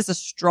would give this a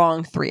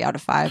strong 3 out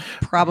of 5.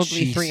 Probably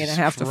Jesus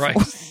 3.5 to 4.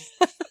 Christ.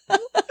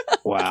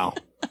 Wow.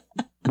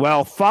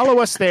 Well, follow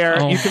us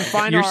there. Oh you can my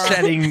find God. You're our...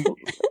 setting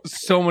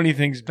so many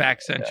things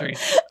back centuries.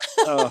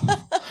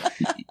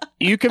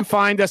 You can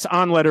find us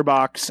on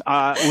Letterbox,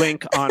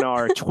 link on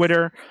our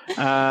Twitter,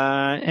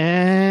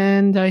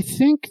 and I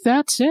think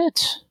that's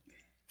it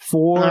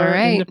for All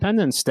right.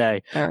 Independence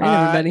Day. All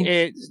right,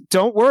 everybody.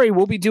 Don't worry,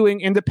 we'll be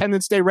doing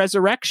Independence Day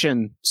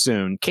Resurrection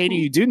soon. Katie,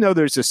 you do know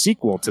there's a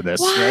sequel to this,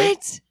 What?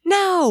 right?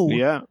 No.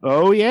 Yeah.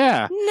 Oh,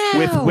 yeah.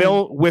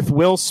 No. With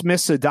Will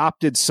Smith's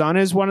adopted son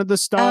as one of the Oh,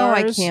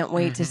 stars. I can't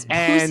wait to.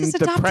 And Who's his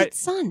the adopted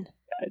son?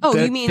 Oh,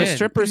 the, you mean the kid.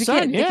 stripper's The son?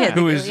 kid, the Yeah. kid.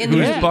 Who is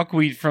Yeah.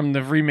 Buckwheat from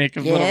the remake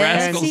of Little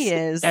Yes, Rascals? he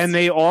is. And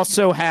they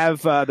also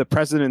have the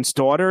president's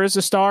daughter as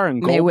a star,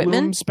 and May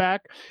Whitman? Goldblum's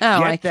back. Oh,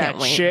 Get I that can't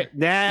wait. shit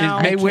now.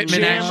 Is May Whitman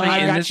Jim, actually I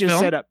in got this you film?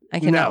 set up. I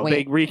cannot no,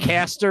 wait. they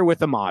recast her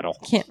with a model.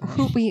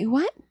 Wait,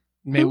 what?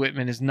 May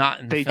Whitman is not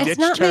in the They film. did- It's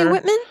not her. May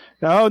Whitman?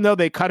 Oh no,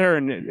 they cut her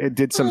and it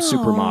did some Oh,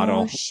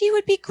 supermodel. she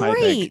would be I think.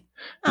 great.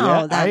 Oh,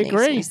 Yeah, that I makes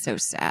agree. me so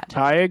sad.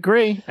 I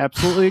agree.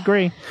 Absolutely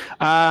agree.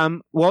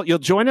 Well, you'll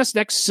join us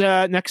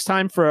next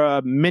time for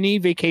a mini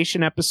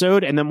vacation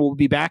episode, and then we'll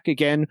be back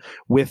again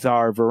with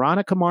our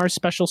Veronica Mars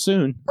special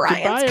soon.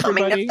 Brian's Goodbye,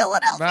 coming everybody. to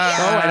Philadelphia. Bye.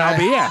 Oh, and I'll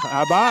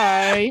be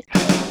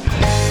Bye.